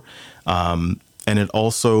paid for. And it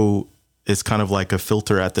also is kind of like a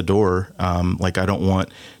filter at the door. Like I don't want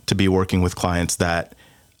to be working with clients that,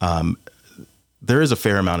 there is a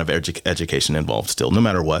fair amount of education involved still, no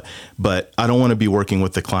matter what, but I don't want to be working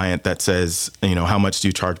with the client that says, how much do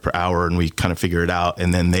you charge per hour? And we kind of figure it out.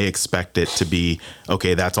 And then they expect it to be,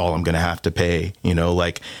 okay, that's all I'm going to have to pay.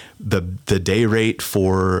 Like the day rate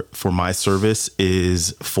for my service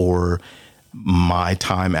is for my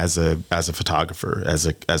time as a photographer, as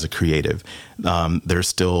a creative. There's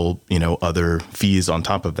still, other fees on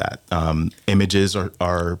top of that. Images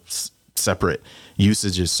are separate.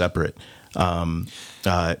 Usage is separate.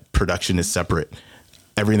 Production is separate.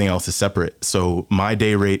 Everything else is separate. So my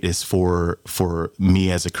day rate is for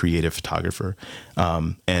me as a creative photographer.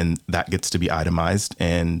 And that gets to be itemized,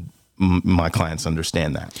 and my clients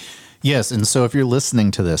understand that. Yes. And so if you're listening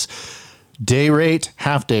to this, day rate,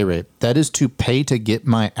 half day rate, that is to pay to get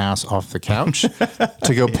my ass off the couch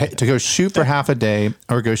to go shoot for half a day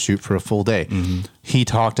or go shoot for a full day. He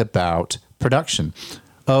talked about production.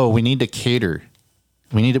 Oh, we need to cater.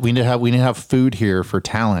 We need to have food here for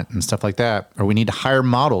talent and stuff like that, or we need to hire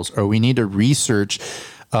models, or we need to research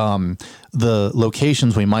the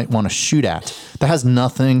locations we might want to shoot at. That has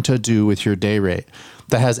nothing to do with your day rate.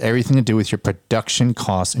 That has everything to do with your production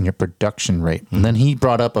costs and your production rate. And then he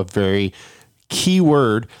brought up a very key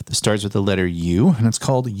word that starts with the letter U, and it's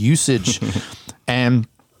called usage. And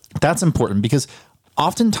that's important because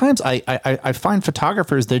oftentimes I find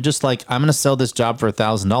photographers, they're just like, I'm going to sell this job for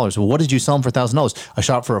 $1,000. Well, what did you sell them for $1,000? I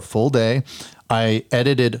shot for a full day. I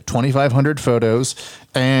edited 2,500 photos,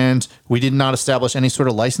 and we did not establish any sort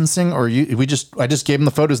of licensing, or I just gave them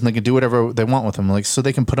the photos and they can do whatever they want with them. Like, so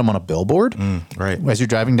they can put them on a billboard. Right. As you're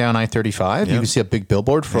driving down I-35, you can see a big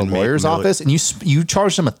billboard for a lawyer's office, and you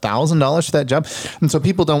charge them $1,000 for that job. And so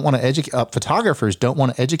people don't want to educate, photographers don't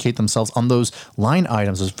want to educate themselves on those line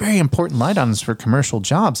items, those very important line items for commercial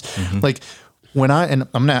jobs. Like,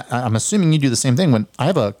 I'm assuming you do the same thing. When I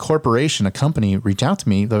have a corporation, a company reach out to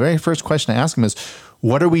me, the very first question I ask them is,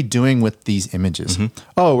 what are we doing with these images?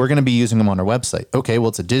 Oh, we're going to be using them on our website. Okay, well,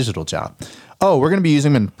 it's a digital job. Oh, we're going to be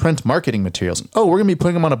using them in print marketing materials. Oh, we're going to be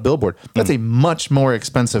putting them on a billboard. That's a much more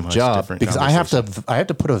expensive job because I have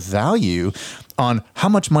to put a value on how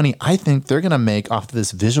much money I think they're going to make off of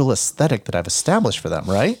this visual aesthetic that I've established for them,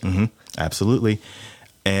 right? Absolutely.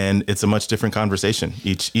 And it's a much different conversation.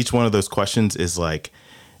 Each one of those questions is like,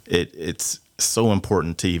 it's so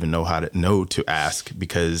important to even know how to ask,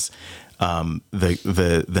 because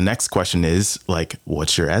the next question is like,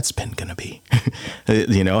 what's your ad spend going to be?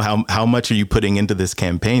 How much are you putting into this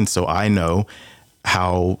campaign? So I know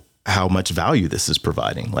how much value this is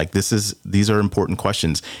providing. Like these are important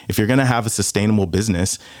questions. If you're going to have a sustainable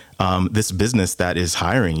business, this business that is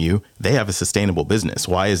hiring you, they have a sustainable business.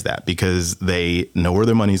 Why is that? Because they know where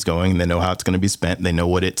their money's going. They know how it's going to be spent. They know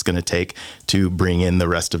what it's going to take to bring in the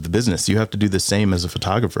rest of the business. You have to do the same as a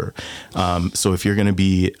photographer. So if you're going to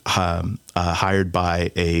be hired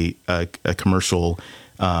by a commercial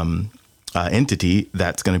entity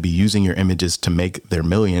that's going to be using your images to make their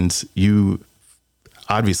millions, you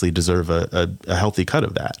obviously deserve a healthy cut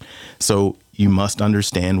of that. So you must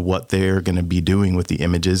understand what they're going to be doing with the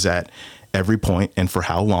images at every point and for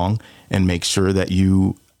how long, and make sure that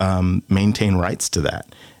you maintain rights to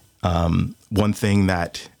that. One thing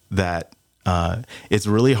that It's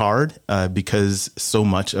really hard because so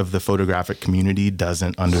much of the photographic community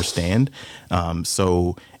doesn't understand.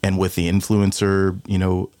 And with the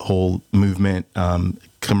influencer, whole movement,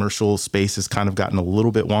 commercial space has kind of gotten a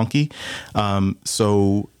little bit wonky.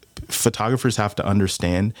 So photographers have to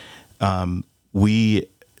understand, we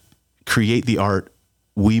create the art,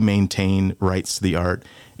 we maintain rights to the art,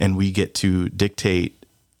 and we get to dictate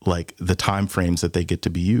like the time frames that they get to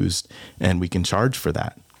be used, and we can charge for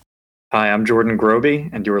that. Hi, I'm Jordan Groby,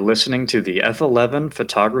 and you're listening to the F11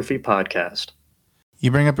 Photography Podcast.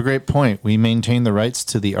 You bring up a great point. We maintain the rights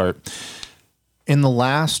to the art. In the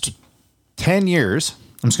last 10 years,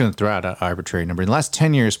 I'm just going to throw out an arbitrary number. In the last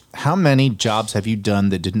 10 years, how many jobs have you done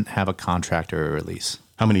that didn't have a contract or a release?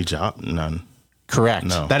 How many jobs? None. Correct.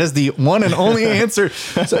 No. That is the one and only answer.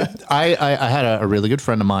 So I had a really good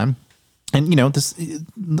friend of mine, and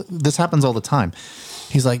this happens all the time.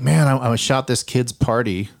 He's like, man, I shot this kid's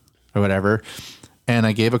party or whatever, and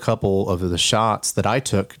I gave a couple of the shots that I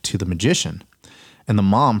took to the magician, and the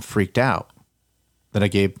mom freaked out that I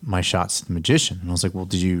gave my shots to the magician. And I was like, well,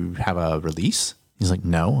 did you have a release? He's like,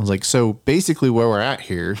 no. I was like, so basically where we're at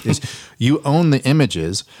here is you own the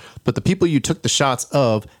images, but the people you took the shots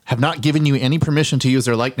of have not given you any permission to use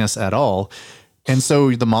their likeness at all. And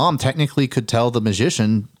so the mom technically could tell the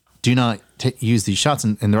magician, do not use these shots.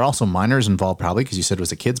 And there are also minors involved probably because you said it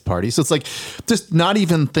was a kid's party. So it's like just not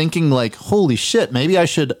even thinking like, holy shit, maybe I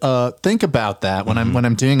should think about that when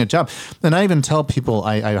I'm doing a job. And I even tell people,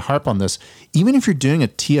 I harp on this, even if you're doing a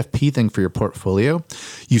TFP thing for your portfolio,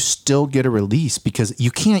 you still get a release because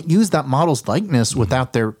you can't use that model's likeness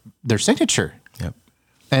without their signature. Yep.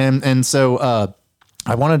 And so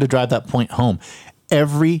I wanted to drive that point home.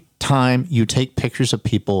 Every time you take pictures of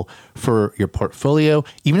people for your portfolio,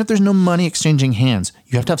 even if there's no money exchanging hands,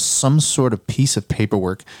 you have to have some sort of piece of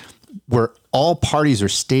paperwork where all parties are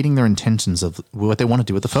stating their intentions of what they want to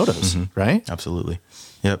do with the photos, right? Absolutely.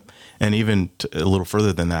 Yep. And even a little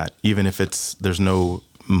further than that, even if there's no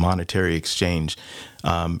monetary exchange,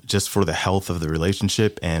 just for the health of the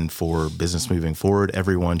relationship and for business moving forward,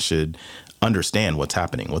 everyone should understand what's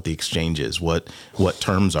happening, what the exchange is, what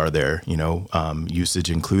terms are there, usage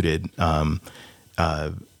included. I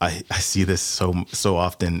see this so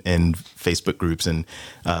often in Facebook groups and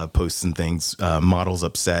posts and things, models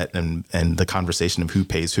upset and the conversation of who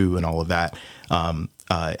pays who and all of that.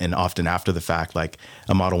 And often after the fact, like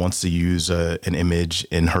a model wants to use an image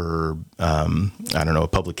in her, a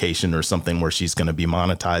publication or something where she's going to be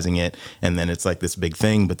monetizing it. And then it's like this big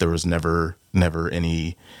thing, but there was never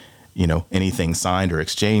any anything signed or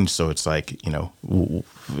exchanged. So it's like,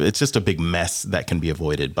 it's just a big mess that can be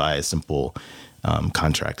avoided by a simple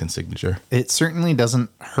contract and signature. It certainly doesn't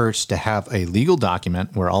hurt to have a legal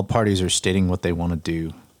document where all parties are stating what they want to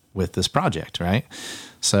do with this project, right?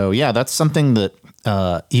 So yeah, that's something that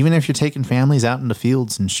even if you're taking families out into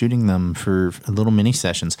fields and shooting them for little mini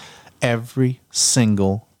sessions, every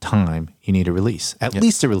single time you need a release, at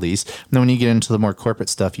least a release. And then when you get into the more corporate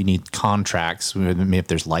stuff, you need contracts, maybe if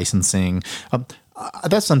there's licensing.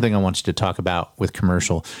 That's something I want you to talk about with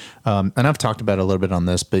commercial. And I've talked about it a little bit on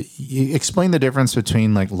this, but you explain the difference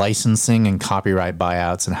between like licensing and copyright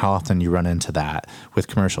buyouts and how often you run into that with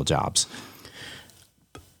commercial jobs.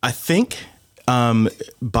 I think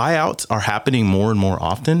buyouts are happening more and more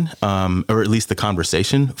often, or at least the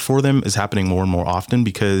conversation for them is happening more and more often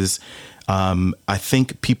because I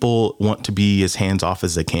think people want to be as hands off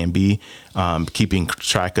as they can be, keeping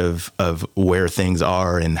track of where things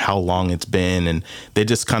are and how long it's been, and they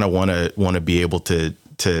just kind of want to be able to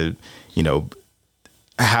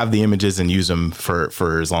have the images and use them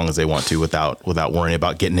for as long as they want to without worrying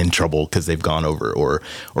about getting in trouble because they've gone over or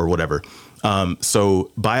whatever.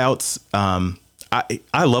 So buyouts,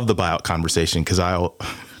 I love the buyout conversation because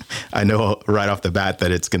I know right off the bat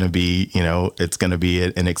that it's going to be,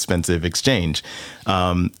 an expensive exchange.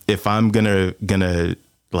 If I'm gonna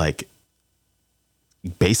like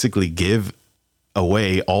basically give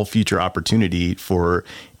away all future opportunity for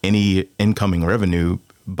any incoming revenue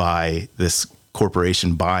by this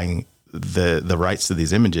corporation buying the rights to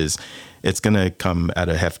these images, it's going to come at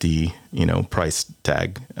a hefty, price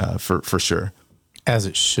tag for sure. As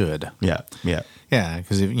it should. Yeah. Yeah,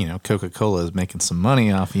 because Coca-Cola is making some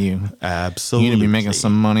money off you. Absolutely, you need to be making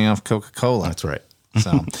some money off Coca-Cola. That's right.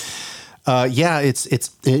 So,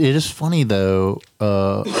 it is funny though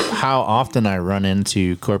how often I run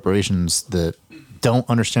into corporations that don't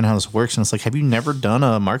understand how this works, and it's like, have you never done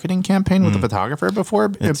a marketing campaign with a photographer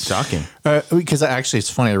before? It's shocking because actually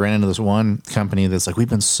it's funny. I ran into this one company that's like, we've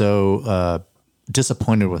been so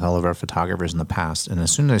disappointed with all of our photographers in the past. And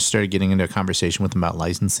as soon as I started getting into a conversation with them about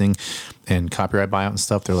licensing and copyright buyout and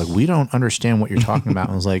stuff, they're like, we don't understand what you're talking about.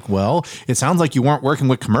 And I was like, well, it sounds like you weren't working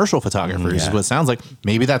with commercial photographers. What it sounds like,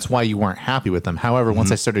 maybe that's why you weren't happy with them. However,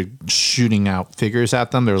 once I started shooting out figures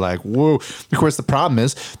at them, they're like, whoa. Of course, the problem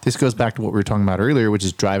is, this goes back to what we were talking about earlier, which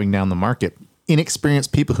is driving down the market.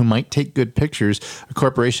 Inexperienced people who might take good pictures, a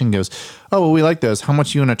corporation goes, oh, well, we like those. How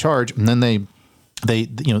much you want to charge? And then they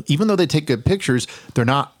even though they take good pictures, they're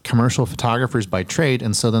not commercial photographers by trade.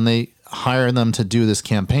 And so then they hire them to do this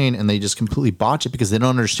campaign and they just completely botch it because they don't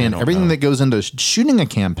understand everything that goes into shooting a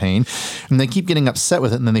campaign, and they keep getting upset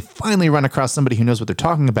with it. And then they finally run across somebody who knows what they're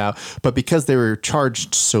talking about. But because they were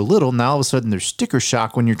charged so little, now all of a sudden there's sticker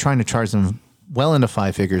shock when you're trying to charge them well into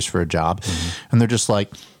 5 figures for a job. And they're just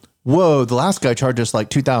like, whoa, the last guy charged us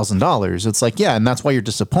like $2,000. It's like, yeah, and that's why you're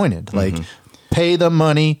disappointed. Like, pay the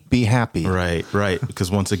money, be happy. Right.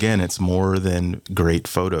 Because once again, it's more than great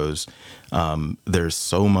photos. There's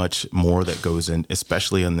so much more that goes in,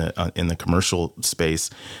 especially in the commercial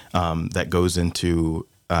space, that goes into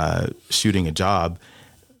shooting a job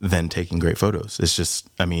than taking great photos. It's just,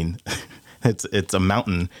 I mean, it's a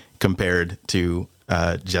mountain compared to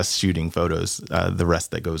just shooting photos, the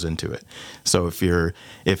rest that goes into it. So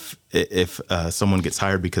if someone gets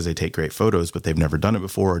hired because they take great photos, but they've never done it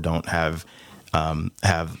before or don't have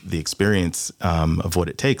the experience of what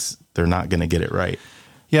it takes, they're not going to get it right.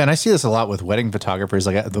 Yeah, and I see this a lot with wedding photographers.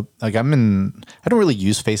 I don't really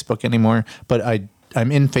use Facebook anymore, but I'm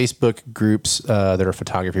in Facebook groups that are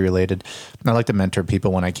photography related. I like to mentor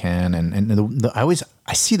people when I can, and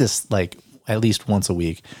I see this like at least once a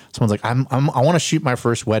week. Someone's like, I want to shoot my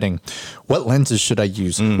first wedding. What lenses should I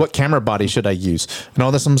use? What camera body should I use? And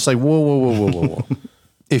all this, I'm just like, whoa.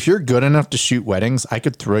 If you're good enough to shoot weddings, I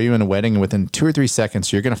could throw you in a wedding and within 2 or 3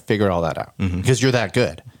 seconds, you're going to figure all that out because you're that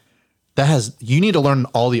good. You need to learn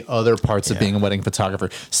all the other parts of being a wedding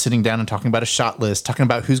photographer, sitting down and talking about a shot list, talking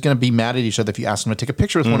about who's going to be mad at each other if you ask them to take a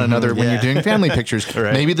picture with one another when you're doing family pictures.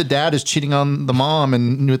 Right. Maybe the dad is cheating on the mom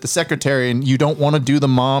and with the secretary, and you don't want to do the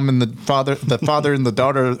mom and the father and the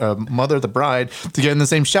daughter, mother, the bride to get in the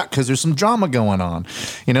same shot because there's some drama going on.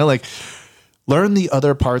 Learn the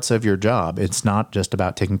other parts of your job. It's not just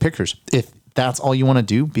about taking pictures. If that's all you want to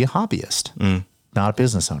do, be a hobbyist, not a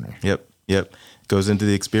business owner. Yep. Goes into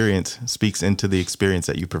the experience, speaks into the experience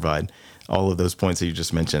that you provide. All of those points that you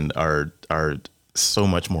just mentioned are so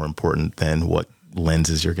much more important than what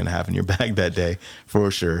lenses you're going to have in your bag that day,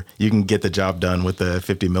 for sure. You can get the job done with the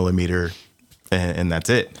 50 millimeter and that's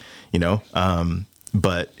it,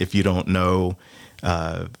 but if you don't know,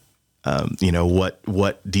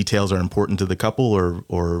 what details are important to the couple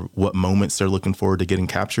or what moments they're looking forward to getting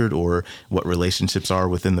captured or what relationships are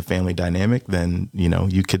within the family dynamic, then,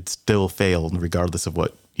 you could still fail regardless of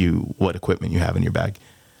what equipment you have in your bag.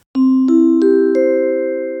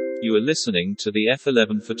 You are listening to the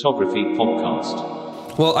F11 Photography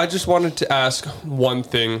Podcast. Well, I just wanted to ask one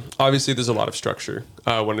thing. Obviously, there's a lot of structure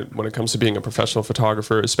when it comes to being a professional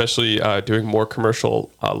photographer, especially doing more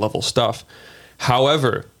commercial level stuff.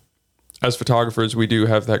 However, as photographers, we do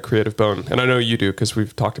have that creative bone. And I know you do because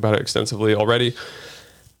we've talked about it extensively already.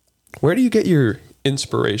 Where do you get your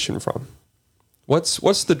inspiration from? What's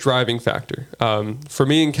the driving factor? For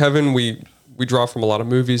me and Kevin, we draw from a lot of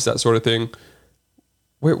movies, that sort of thing.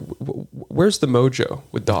 Where's the mojo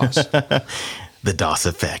with Dauss? The Dauss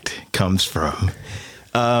effect comes from.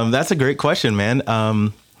 That's a great question, man.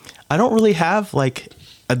 I don't really have like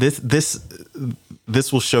this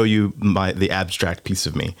will show you the abstract piece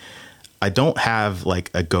of me. I don't have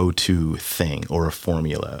like a go-to thing or a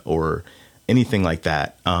formula or anything like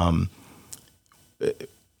that. I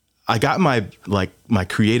got my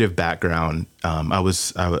creative background. I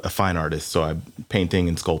was a fine artist, so I'm painting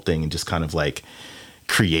and sculpting and just kind of like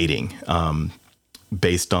creating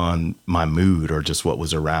based on my mood or just what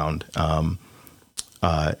was around. And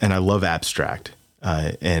I love abstract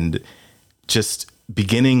and just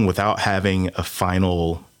beginning without having a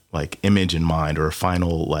final like image in mind or a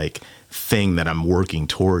final like thing that I'm working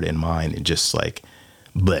toward in mind and just like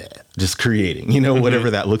just creating,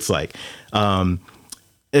 whatever that looks like.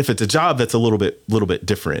 If it's a job, that's a little bit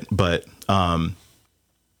different, but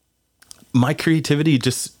my creativity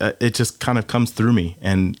it just kind of comes through me,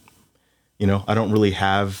 and I don't really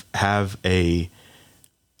have a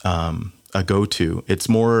go-to. It's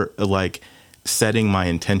more like setting my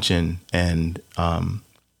intention and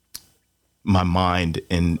my mind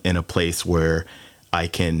in a place where I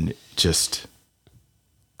can just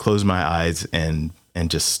close my eyes and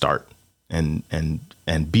just start and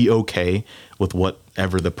be okay with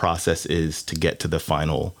whatever the process is to get to the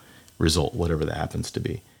final result, whatever that happens to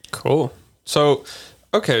be. Cool. So,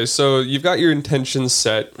 okay, so you've got your intentions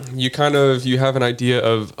set. You have an idea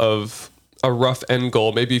of a rough end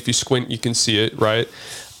goal. Maybe if you squint, you can see it, right?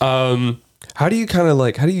 How do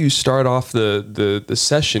you start off the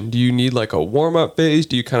session? Do you need like a warm up phase?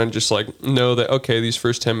 Do you kind of just like know that, okay, these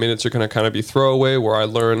first 10 minutes are going to kind of be throwaway where I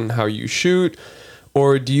learn how you shoot?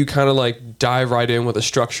 Or do you kind of like dive right in with a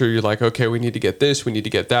structure? You're like, okay, we need to get this, we need to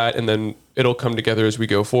get that, and then it'll come together as we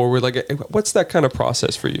go forward. Like, what's that kind of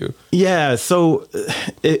process for you? Yeah. So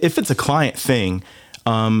if it's a client thing,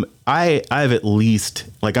 I have at least,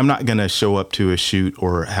 like, I'm not going to show up to a shoot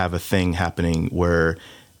or have a thing happening where,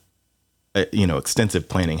 extensive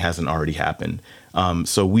planning hasn't already happened.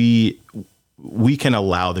 So we can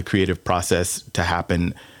allow the creative process to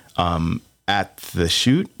happen, at the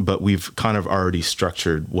shoot, but we've kind of already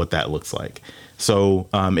structured what that looks like. So,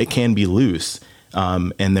 it can be loose.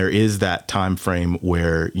 And there is that time frame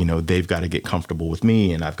where, they've got to get comfortable with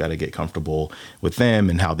me and I've got to get comfortable with them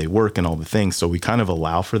and how they work and all the things. So we kind of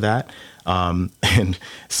allow for that. And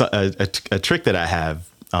so a trick that I have,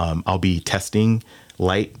 I'll be testing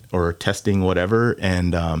light or testing whatever.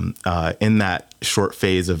 And in that short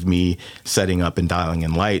phase of me setting up and dialing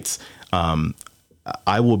in lights,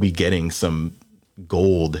 I will be getting some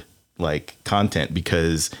gold like content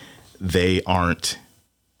because they aren't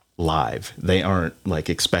live. They aren't like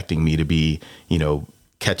expecting me to be,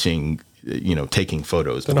 catching, taking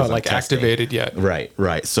photos. They're not like activated yet.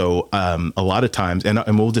 Right. So a lot of times,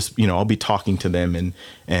 and we'll just, I'll be talking to them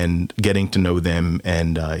and getting to know them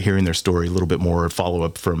and hearing their story a little bit more, follow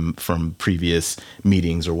up from previous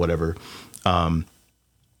meetings or whatever.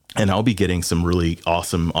 And I'll be getting some really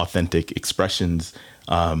awesome, authentic expressions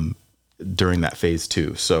during that phase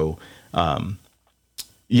too. So,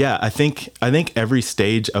 I think every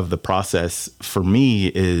stage of the process for me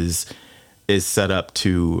is set up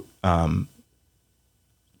to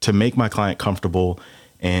make my client comfortable,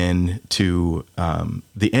 and to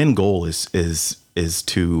the end goal is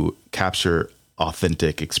to capture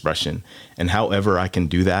authentic expression. And however I can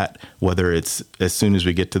do that, whether it's as soon as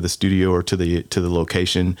we get to the studio or to the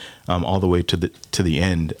location, all the way to the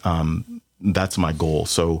end, that's my goal.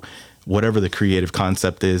 So whatever the creative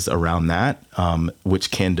concept is around that, which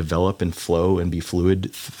can develop and flow and be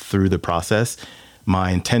fluid through the process, my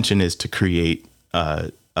intention is to create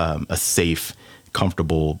a safe,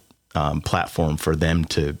 comfortable platform for them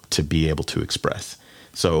to be able to express.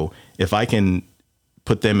 So if I can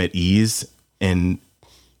put them at ease, and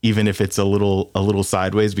even if it's a little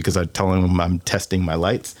sideways because I'm telling them I'm testing my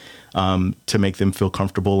lights, to make them feel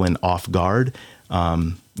comfortable and off guard,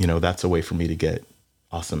 that's a way for me to get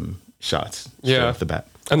awesome shots straight off the bat.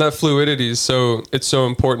 And that fluidity is so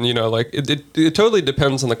important, like it totally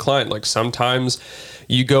depends on the client. Like sometimes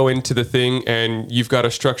you go into the thing and you've got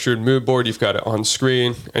a structured mood board, you've got it on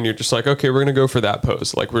screen, and you're just like, okay, we're going to go for that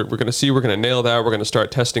pose. Like we're going to nail that. We're going to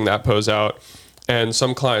start testing that pose out. And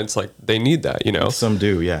some clients, like, they need that, Some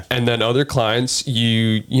do, yeah. And then other clients,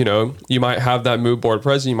 you might have that mood board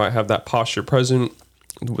present, you might have that posture present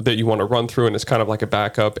that you want to run through, and it's kind of like a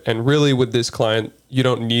backup. And really with this client, you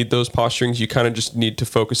don't need those posturings. You kind of just need to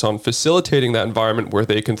focus on facilitating that environment where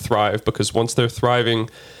they can thrive, because once they're thriving,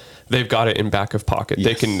 they've got it in back of pocket. Yes.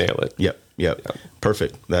 They can nail it. Yep.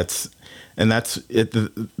 Perfect. That's it.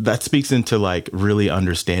 That speaks into like really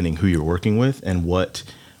understanding who you're working with and what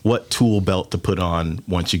tool belt to put on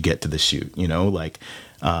once you get to the shoot, you don't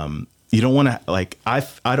want to, like, I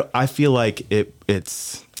feel like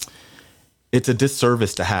it's a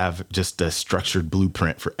disservice to have just a structured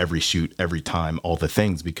blueprint for every shoot, every time, all the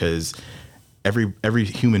things, because every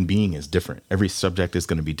human being is different. Every subject is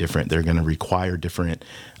going to be different. They're going to require different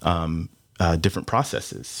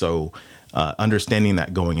processes. So, understanding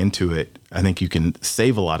that going into it, I think you can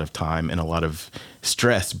save a lot of time and a lot of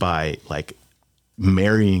stress by like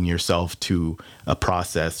marrying yourself to a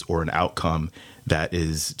process or an outcome that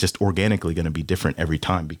is just organically going to be different every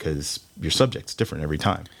time, because your subject's different every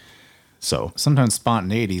time. So sometimes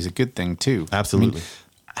spontaneity is a good thing too. Absolutely.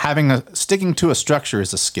 Sticking to a structure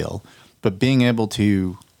is a skill, but being able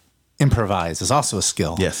to improvise is also a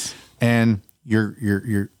skill. Yes. And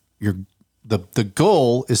the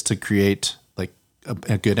goal is to create like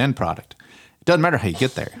a good end product. It doesn't matter how you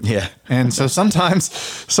get there. Yeah. And so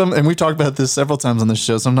sometimes and we talked about this several times on the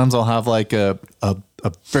show, sometimes I'll have like a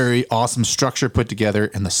very awesome structure put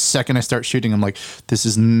together, and the second I start shooting, I'm like, this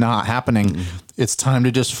is not happening. Mm-hmm. It's time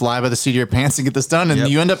to just fly by the seat of your pants and get this done. And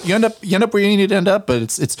you end up where you need to end up. But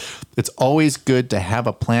it's always good to have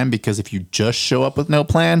a plan, because if you just show up with no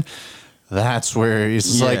plan, that's where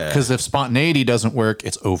it's like, because if spontaneity doesn't work,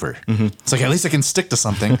 it's over. It's like, at least I can stick to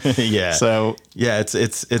something. Yeah. So yeah,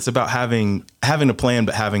 it's about having a plan,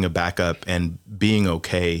 but having a backup and being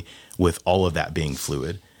okay with all of that being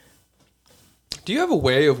fluid. Do you have a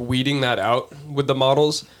way of weeding that out with the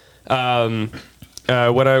models? When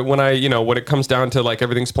it comes down to like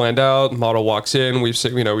everything's planned out, model walks in, we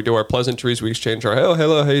do our pleasantries, we exchange our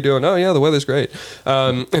hello, how you doing? Oh yeah, the weather's great.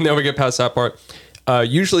 And then we get past that part.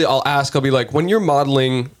 Usually I'll be like, when you're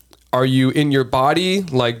modeling, are you in your body?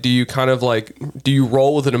 Like, do you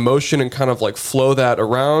roll with an emotion and kind of like flow that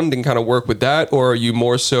around and kind of work with that? Or are you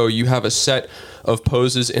more so you have a set of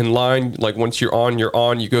poses in line? Like once you're on,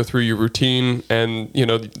 you go through your routine and,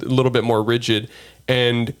 a little bit more rigid.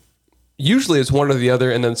 And usually it's one or the other.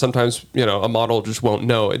 And then sometimes, a model just won't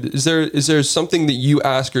know. Is there something that you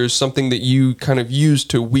ask or something that you kind of use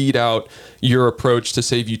to weed out your approach to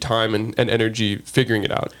save you time and energy figuring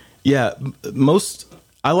it out? Yeah,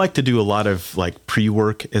 I like to do a lot of like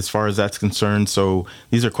pre-work as far as that's concerned. So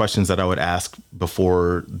these are questions that I would ask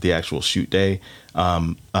before the actual shoot day.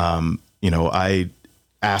 I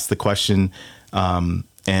ask the question,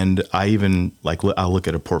 and I even I'll look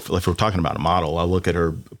at a portfolio. If we're talking about a model, I'll look at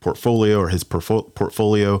her portfolio or his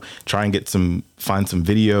portfolio, try and find some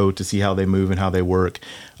video to see how they move and how they work.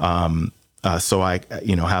 So I,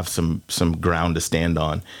 have some ground to stand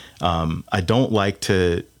on. I don't like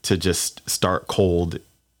to just start cold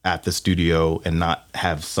at the studio and not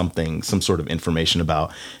have some sort of information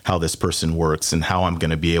about how this person works and how I'm going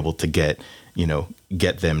to be able to get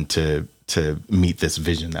them to meet this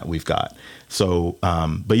vision that we've got. So,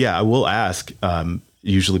 but yeah, I will ask,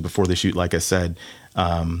 usually before the shoot, like I said,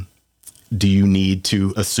 do you need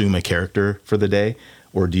to assume a character for the day,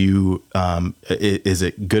 or do you, is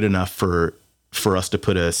it good enough for us to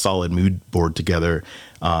put a solid mood board together,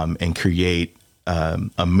 and create,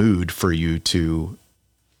 a mood for you to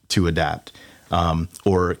adapt?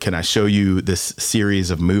 Or can I show you this series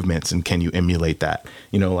of movements and can you emulate that?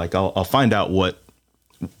 I'll find out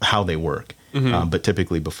how they work, but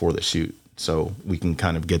typically before the shoot, so we can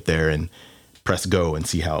kind of get there and press go and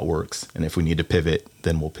see how it works. And if we need to pivot,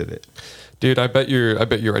 then we'll pivot. Dude, I bet your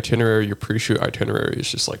itinerary, your pre-shoot itinerary is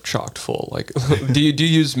just like chocked full. Like, do you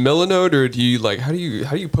use Millinode, or do you how do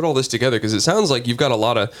you put all this together? Because it sounds like you've got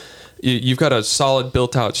a solid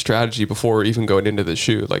built out strategy before even going into the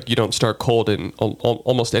shoot. Like, you don't start cold in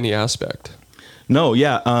almost any aspect. No,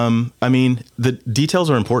 yeah. I mean, the details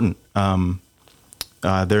are important.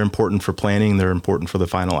 They're important for planning. They're important for the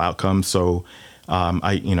final outcome. So,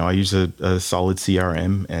 I use a solid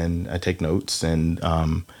CRM and I take notes, and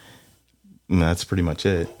that's pretty much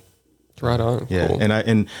it. Right on. Yeah. Cool.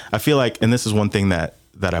 And I feel like, and this is one thing that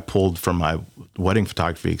I pulled from my wedding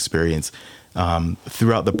photography experience,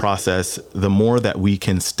 throughout the process, the more that we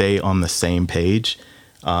can stay on the same page,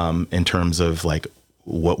 in terms of like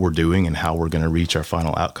what we're doing and how we're going to reach our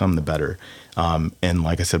final outcome, the better. And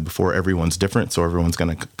like I said before, everyone's different. So everyone's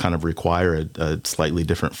going to kind of require a slightly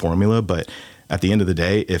different formula. But at the end of the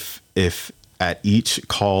day, if at each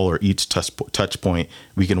call or each touch point,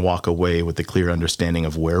 we can walk away with a clear understanding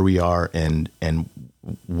of where we are and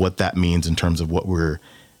what that means in terms of what we're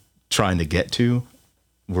trying to get to,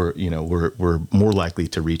 we're more likely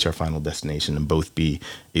to reach our final destination and both be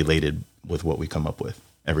elated with what we come up with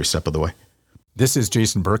every step of the way. This is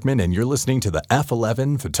Jason Berkman, and you're listening to the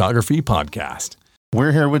F11 Photography Podcast.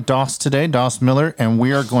 We're here with Dauss today, Dauss Miller, and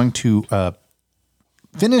we are going to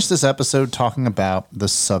finish this episode talking about the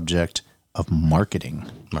subject of marketing.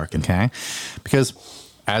 Okay? Because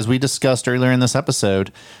as we discussed earlier in this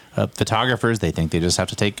episode, photographers, they think they just have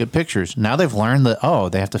to take good pictures. Now they've learned that,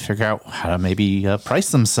 they have to figure out how to maybe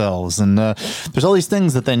price themselves. And there's all these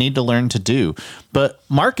things that they need to learn to do. But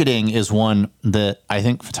marketing is one that I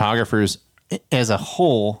think photographers as a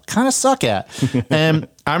whole kind of suck at. And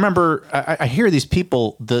I remember I hear these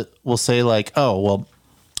people that will say like,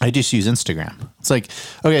 I just use Instagram. It's like,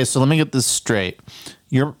 okay, so let me get this straight.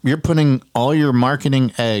 You're putting all your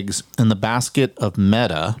marketing eggs in the basket of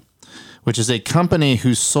Meta, which is a company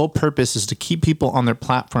whose sole purpose is to keep people on their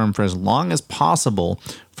platform for as long as possible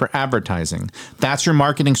for advertising. That's your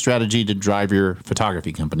marketing strategy to drive your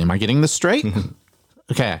photography company. Am I getting this straight?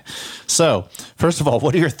 Okay. So, first of all,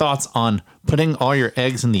 what are your thoughts on putting all your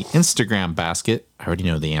eggs in the Instagram basket? I already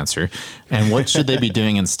know the answer. And what should they be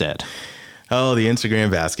doing instead? Oh, the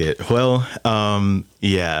Instagram basket. Well,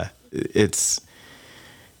 yeah,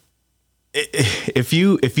 if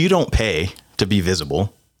you don't pay to be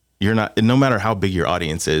visible, no matter how big your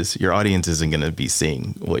audience isn't going to be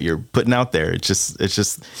seeing what you're putting out there. It's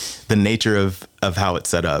just the nature of how it's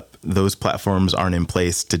set up. Those platforms aren't in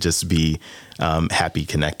place to just be happy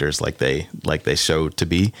connectors like they show to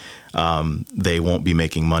be. They won't be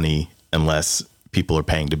making money unless people are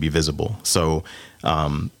paying to be visible. So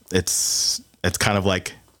it's kind of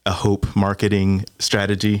like a hope marketing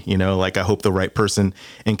strategy, like I hope the right person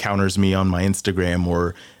encounters me on my Instagram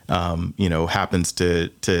or, happens to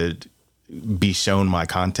be shown my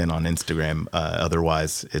content on Instagram.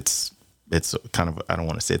 Otherwise it's kind of, I don't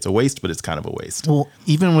want to say it's a waste, but it's kind of a waste. Well,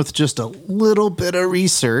 even with just a little bit of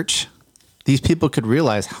research, these people could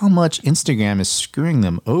realize how much Instagram is screwing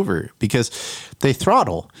them over because they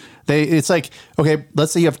throttle. It's like, okay,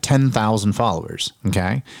 let's say you have 10,000 followers,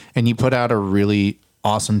 okay? And you put out a really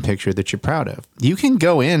awesome picture that you're proud of. You can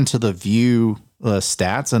go into the view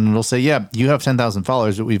stats and it'll say, yeah, you have 10,000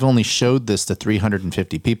 followers, but we've only showed this to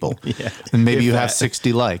 350 people. Yeah, and maybe you have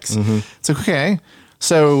 60 likes. Mm-hmm. It's like, okay.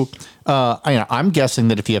 So I'm guessing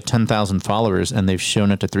that if you have 10,000 followers and they've shown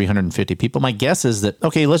it to 350 people, my guess is that,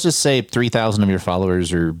 okay, let's just say 3,000 of your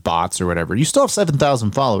followers are bots or whatever. You still have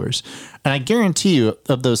 7,000 followers. And I guarantee you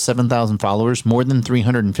of those 7,000 followers, more than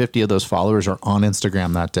 350 of those followers are on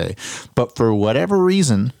Instagram that day. But for whatever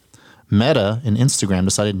reason, Meta and Instagram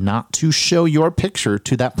decided not to show your picture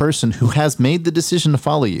to that person who has made the decision to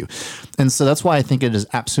follow you. And so that's why I think it is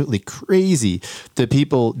absolutely crazy that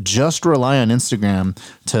people just rely on Instagram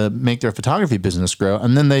to make their photography business grow.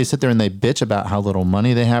 And then they sit there and they bitch about how little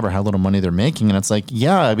money they have or how little money they're making. And it's like,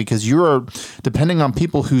 yeah, because you're depending on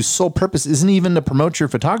people whose sole purpose isn't even to promote your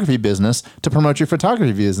photography business, to promote your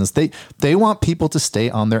photography business. They want people to stay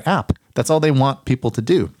on their app. That's all they want people to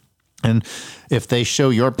do. And if they show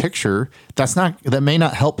your picture, that may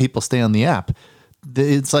not help people stay on the app.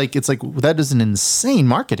 It's like that is an insane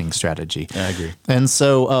marketing strategy. I agree. And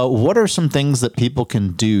so, what are some things that people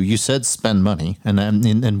can do? You said spend money,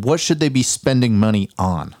 and what should they be spending money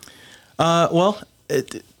on?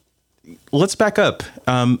 Let's back up.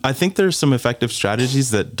 I think there's some effective strategies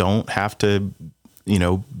that don't have to,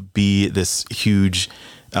 be this huge,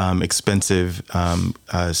 expensive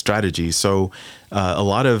strategy. So, a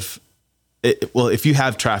lot of if you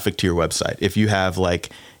have traffic to your website, if you have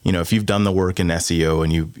if you've done the work in SEO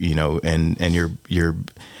and and you're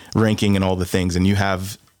ranking and all the things, and you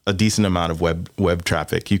have a decent amount of web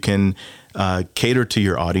traffic, you can cater to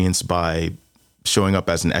your audience by showing up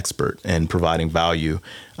as an expert and providing value,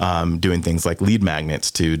 doing things like lead magnets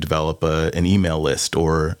to develop an email list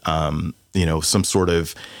or some sort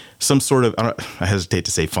of I hesitate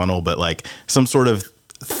to say funnel, but some sort of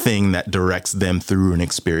thing that directs them through an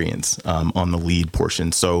experience on the lead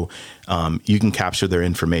portion. So you can capture their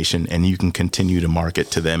information and you can continue to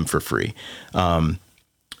market to them for free. For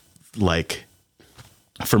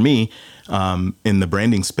me, in the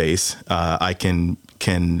branding space, I can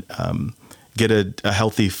get a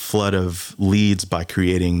healthy flood of leads by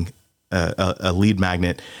creating a lead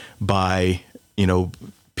magnet by,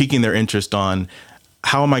 piquing their interest on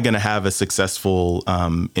how am I going to have a successful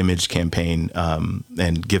image campaign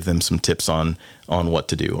and give them some tips on what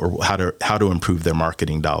to do or how to improve their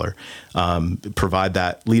marketing dollar. Provide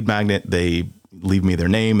that lead magnet. They leave me their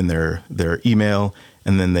name and their email,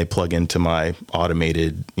 and then they plug into my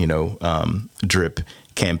automated drip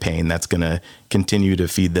campaign that's going to continue to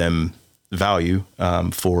feed them value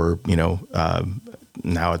for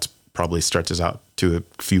now it's probably stretches out to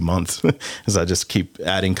a few months as I just keep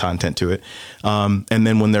adding content to it. And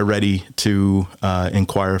then when they're ready to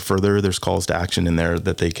inquire further, there's calls to action in there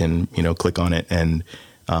that they can, click on it and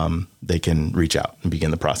they can reach out and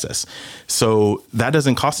begin the process. So that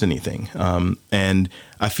doesn't cost anything. And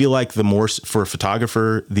I feel like the more for a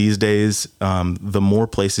photographer these days, the more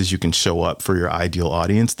places you can show up for your ideal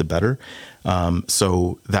audience, the better.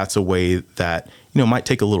 So that's a way that, might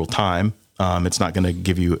take a little time. It's not going to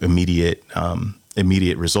give you immediate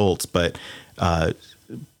results, but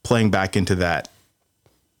playing back into that,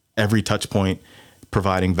 every touch point,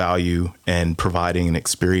 providing value and providing an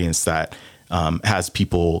experience that has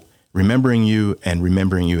people remembering you and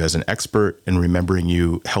remembering you as an expert and remembering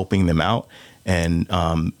you helping them out and,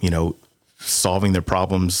 solving their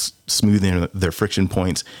problems, smoothing their friction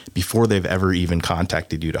points before they've ever even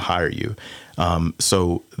contacted you to hire you.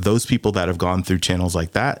 So those people that have gone through channels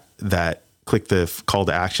like that click the call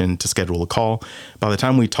to action to schedule a call, by the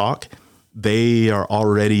time we talk, they are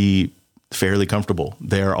already fairly comfortable.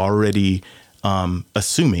 They're already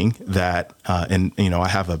assuming that, I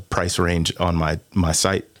have a price range on my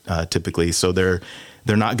site typically. So they're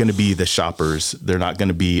not going to be the shoppers. They're not going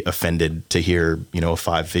to be offended to hear, a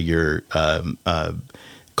 5-figure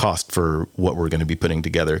cost for what we're going to be putting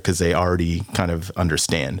together, because they already kind of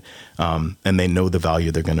understand, and they know the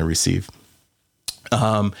value they're going to receive.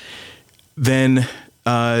 Then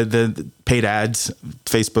the paid ads,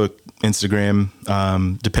 Facebook, Instagram,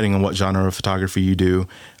 depending on what genre of photography you do,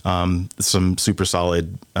 some super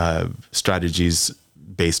solid strategies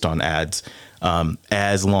based on ads,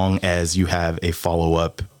 as long as you have a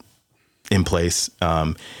follow-up in place.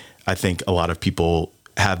 I think a lot of people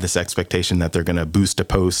have this expectation that they're going to boost a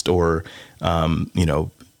post or,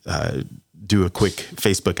 do a quick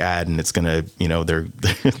Facebook ad and it's going to,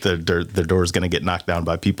 their door is going to get knocked down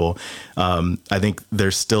by people. I think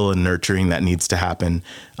there's still a nurturing that needs to happen.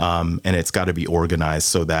 And it's got to be organized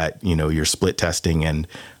so that, you're split testing and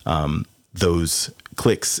those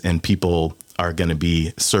clicks and people are going to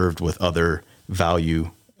be served with other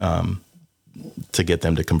value to get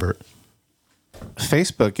them to convert.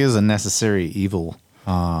 Facebook is a necessary evil.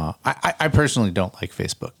 I personally don't like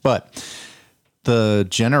Facebook, but the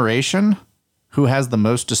generation who has the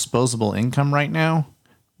most disposable income right now,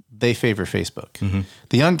 they favor Facebook. Mm-hmm.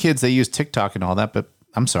 The young kids, they use TikTok and all that, but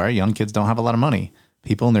I'm sorry, young kids don't have a lot of money.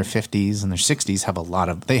 People in their 50s and their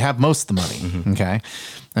 60s they have most of the money. Mm-hmm. Okay.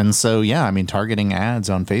 And so, yeah, I mean, targeting ads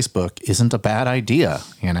on Facebook isn't a bad idea,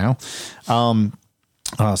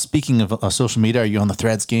 Speaking of social media, are you on the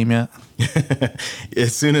Threads game yet?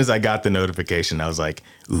 As soon as I got the notification, I was like,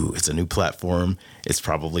 ooh, it's a new platform. It's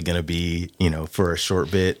probably going to be, for a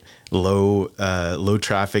short bit, low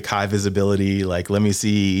traffic, high visibility. Like, let me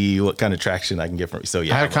see what kind of traction I can get from it. So,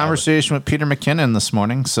 yeah. I had a conversation with Peter McKinnon this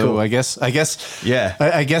morning. So cool. I guess, yeah,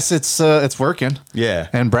 I guess it's working. Yeah.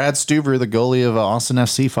 And Brad Stuver, the goalie of Austin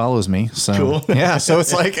FC, follows me. So cool. Yeah. So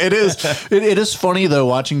it's like, it is funny though,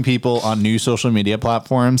 watching people on new social media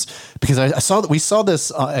platforms, because we saw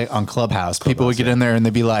this on Clubhouse. People would get in there and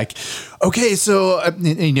they'd be like, okay, so,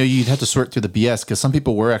 you'd have to sort through the BS because some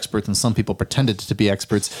people were experts and some people pretended to be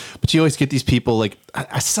experts. But you always get these people, like,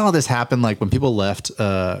 I saw this happen, like when people left,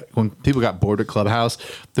 when people got bored at Clubhouse,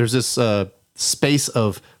 there's this space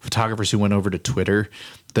of photographers who went over to Twitter,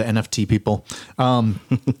 the NFT people.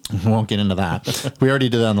 We won't get into that. We already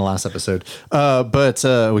did that in the last episode. But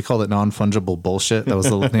we called it non-fungible bullshit. That was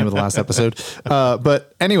the name of the last episode.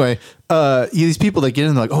 But anyway, these people that get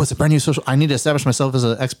in, they're like, oh, it's a brand new social. I need to establish myself as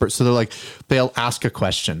an expert. So they're like, they'll ask a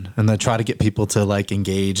question and they'll try to get people to like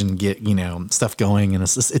engage and get, stuff going. And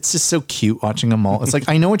it's just so cute watching them all. It's like,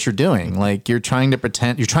 I know what you're doing. Like you're trying to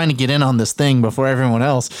pretend, you're trying to get in on this thing before everyone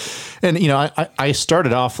else. And, I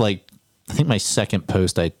started off like, I think my second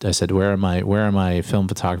post, I said, where are my film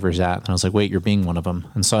photographers at? And I was like, wait, you're being one of them.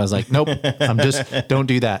 And so I was like, nope, don't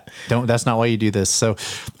do that. That's not why you do this. So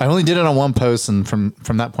I only did it on one post. And from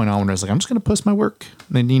that point on, I was like, I'm just going to post my work.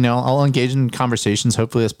 And, I'll engage in conversations.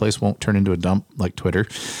 Hopefully this place won't turn into a dump like Twitter.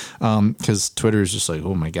 Cause Twitter is just like,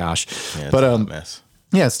 oh my gosh. Yeah, it's a mess.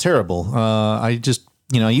 Yeah, it's terrible. I just,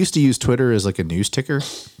 I used to use Twitter as like a news ticker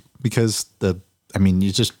because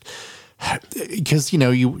because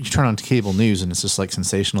you turn on cable news and it's just like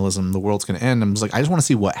sensationalism, the world's going to end. I'm just like, I just want to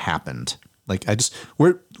see what happened. Like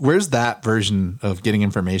where's that version of getting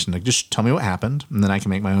information? Like just tell me what happened and then I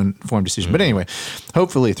can make my own informed decision. Mm-hmm. But anyway,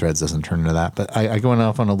 hopefully Threads doesn't turn into that, but I going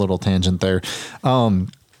off on a little tangent there. I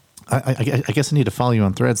guess I need to follow you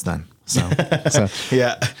on Threads then. So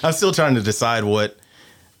yeah, I'm still trying to decide what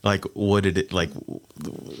did it like?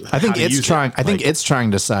 I think it's trying. I think it's trying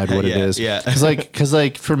to decide what it is. Yeah. Because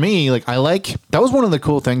for me, that was one of the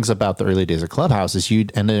cool things about the early days of Clubhouse is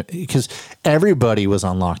because everybody was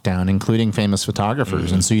on lockdown, including famous photographers,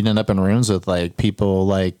 mm-hmm. and so you'd end up in rooms with like people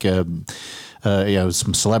like.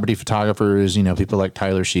 Some celebrity photographers, people like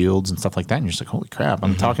Tyler Shields and stuff like that. And you're just like, holy crap,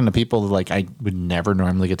 I'm mm-hmm. talking to people that like I would never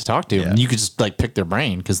normally get to talk to. Yeah. And you could just like pick their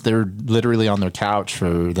brain because they're literally on their couch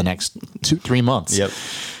for the next 2-3 months. Yep.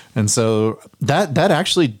 And so that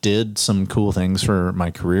actually did some cool things for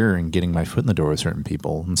my career and getting my foot in the door with certain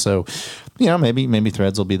people. And so, maybe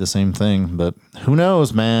Threads will be the same thing, but who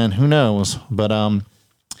knows, man? Who knows? But,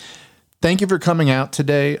 thank you for coming out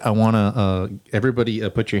today. I want to, everybody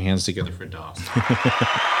put your hands together for Dauss.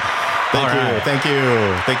 Thank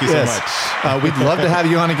you so much. We'd love to have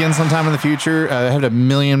you on again sometime in the future. I had a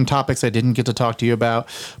million topics I didn't get to talk to you about,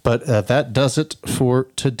 but that does it for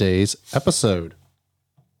today's episode.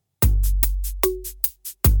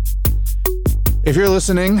 If you're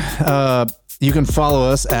listening, you can follow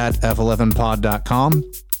us at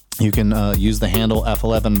f11pod.com. You can use the handle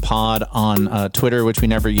F11pod on Twitter, which we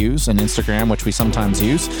never use, and Instagram, which we sometimes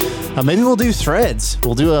use. Maybe we'll do threads.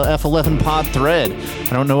 We'll do a F11 pod thread.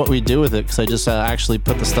 I don't know what we do with it because I just actually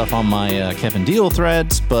put the stuff on my Kevin Deal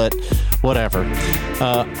threads, but whatever.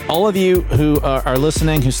 All of you who are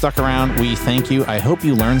listening, who stuck around, we thank you. I hope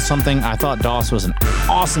you learned something. I thought Dauss was an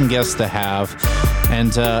awesome guest to have.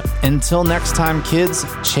 And until next time, kids,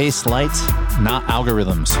 chase light, not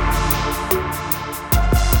algorithms.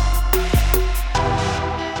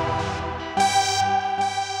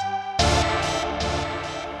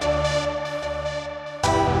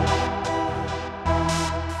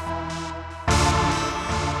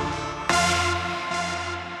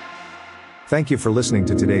 Thank you for listening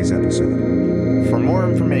to today's episode. For more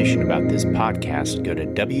information about this podcast, go to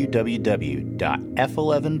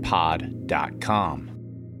www.f11pod.com.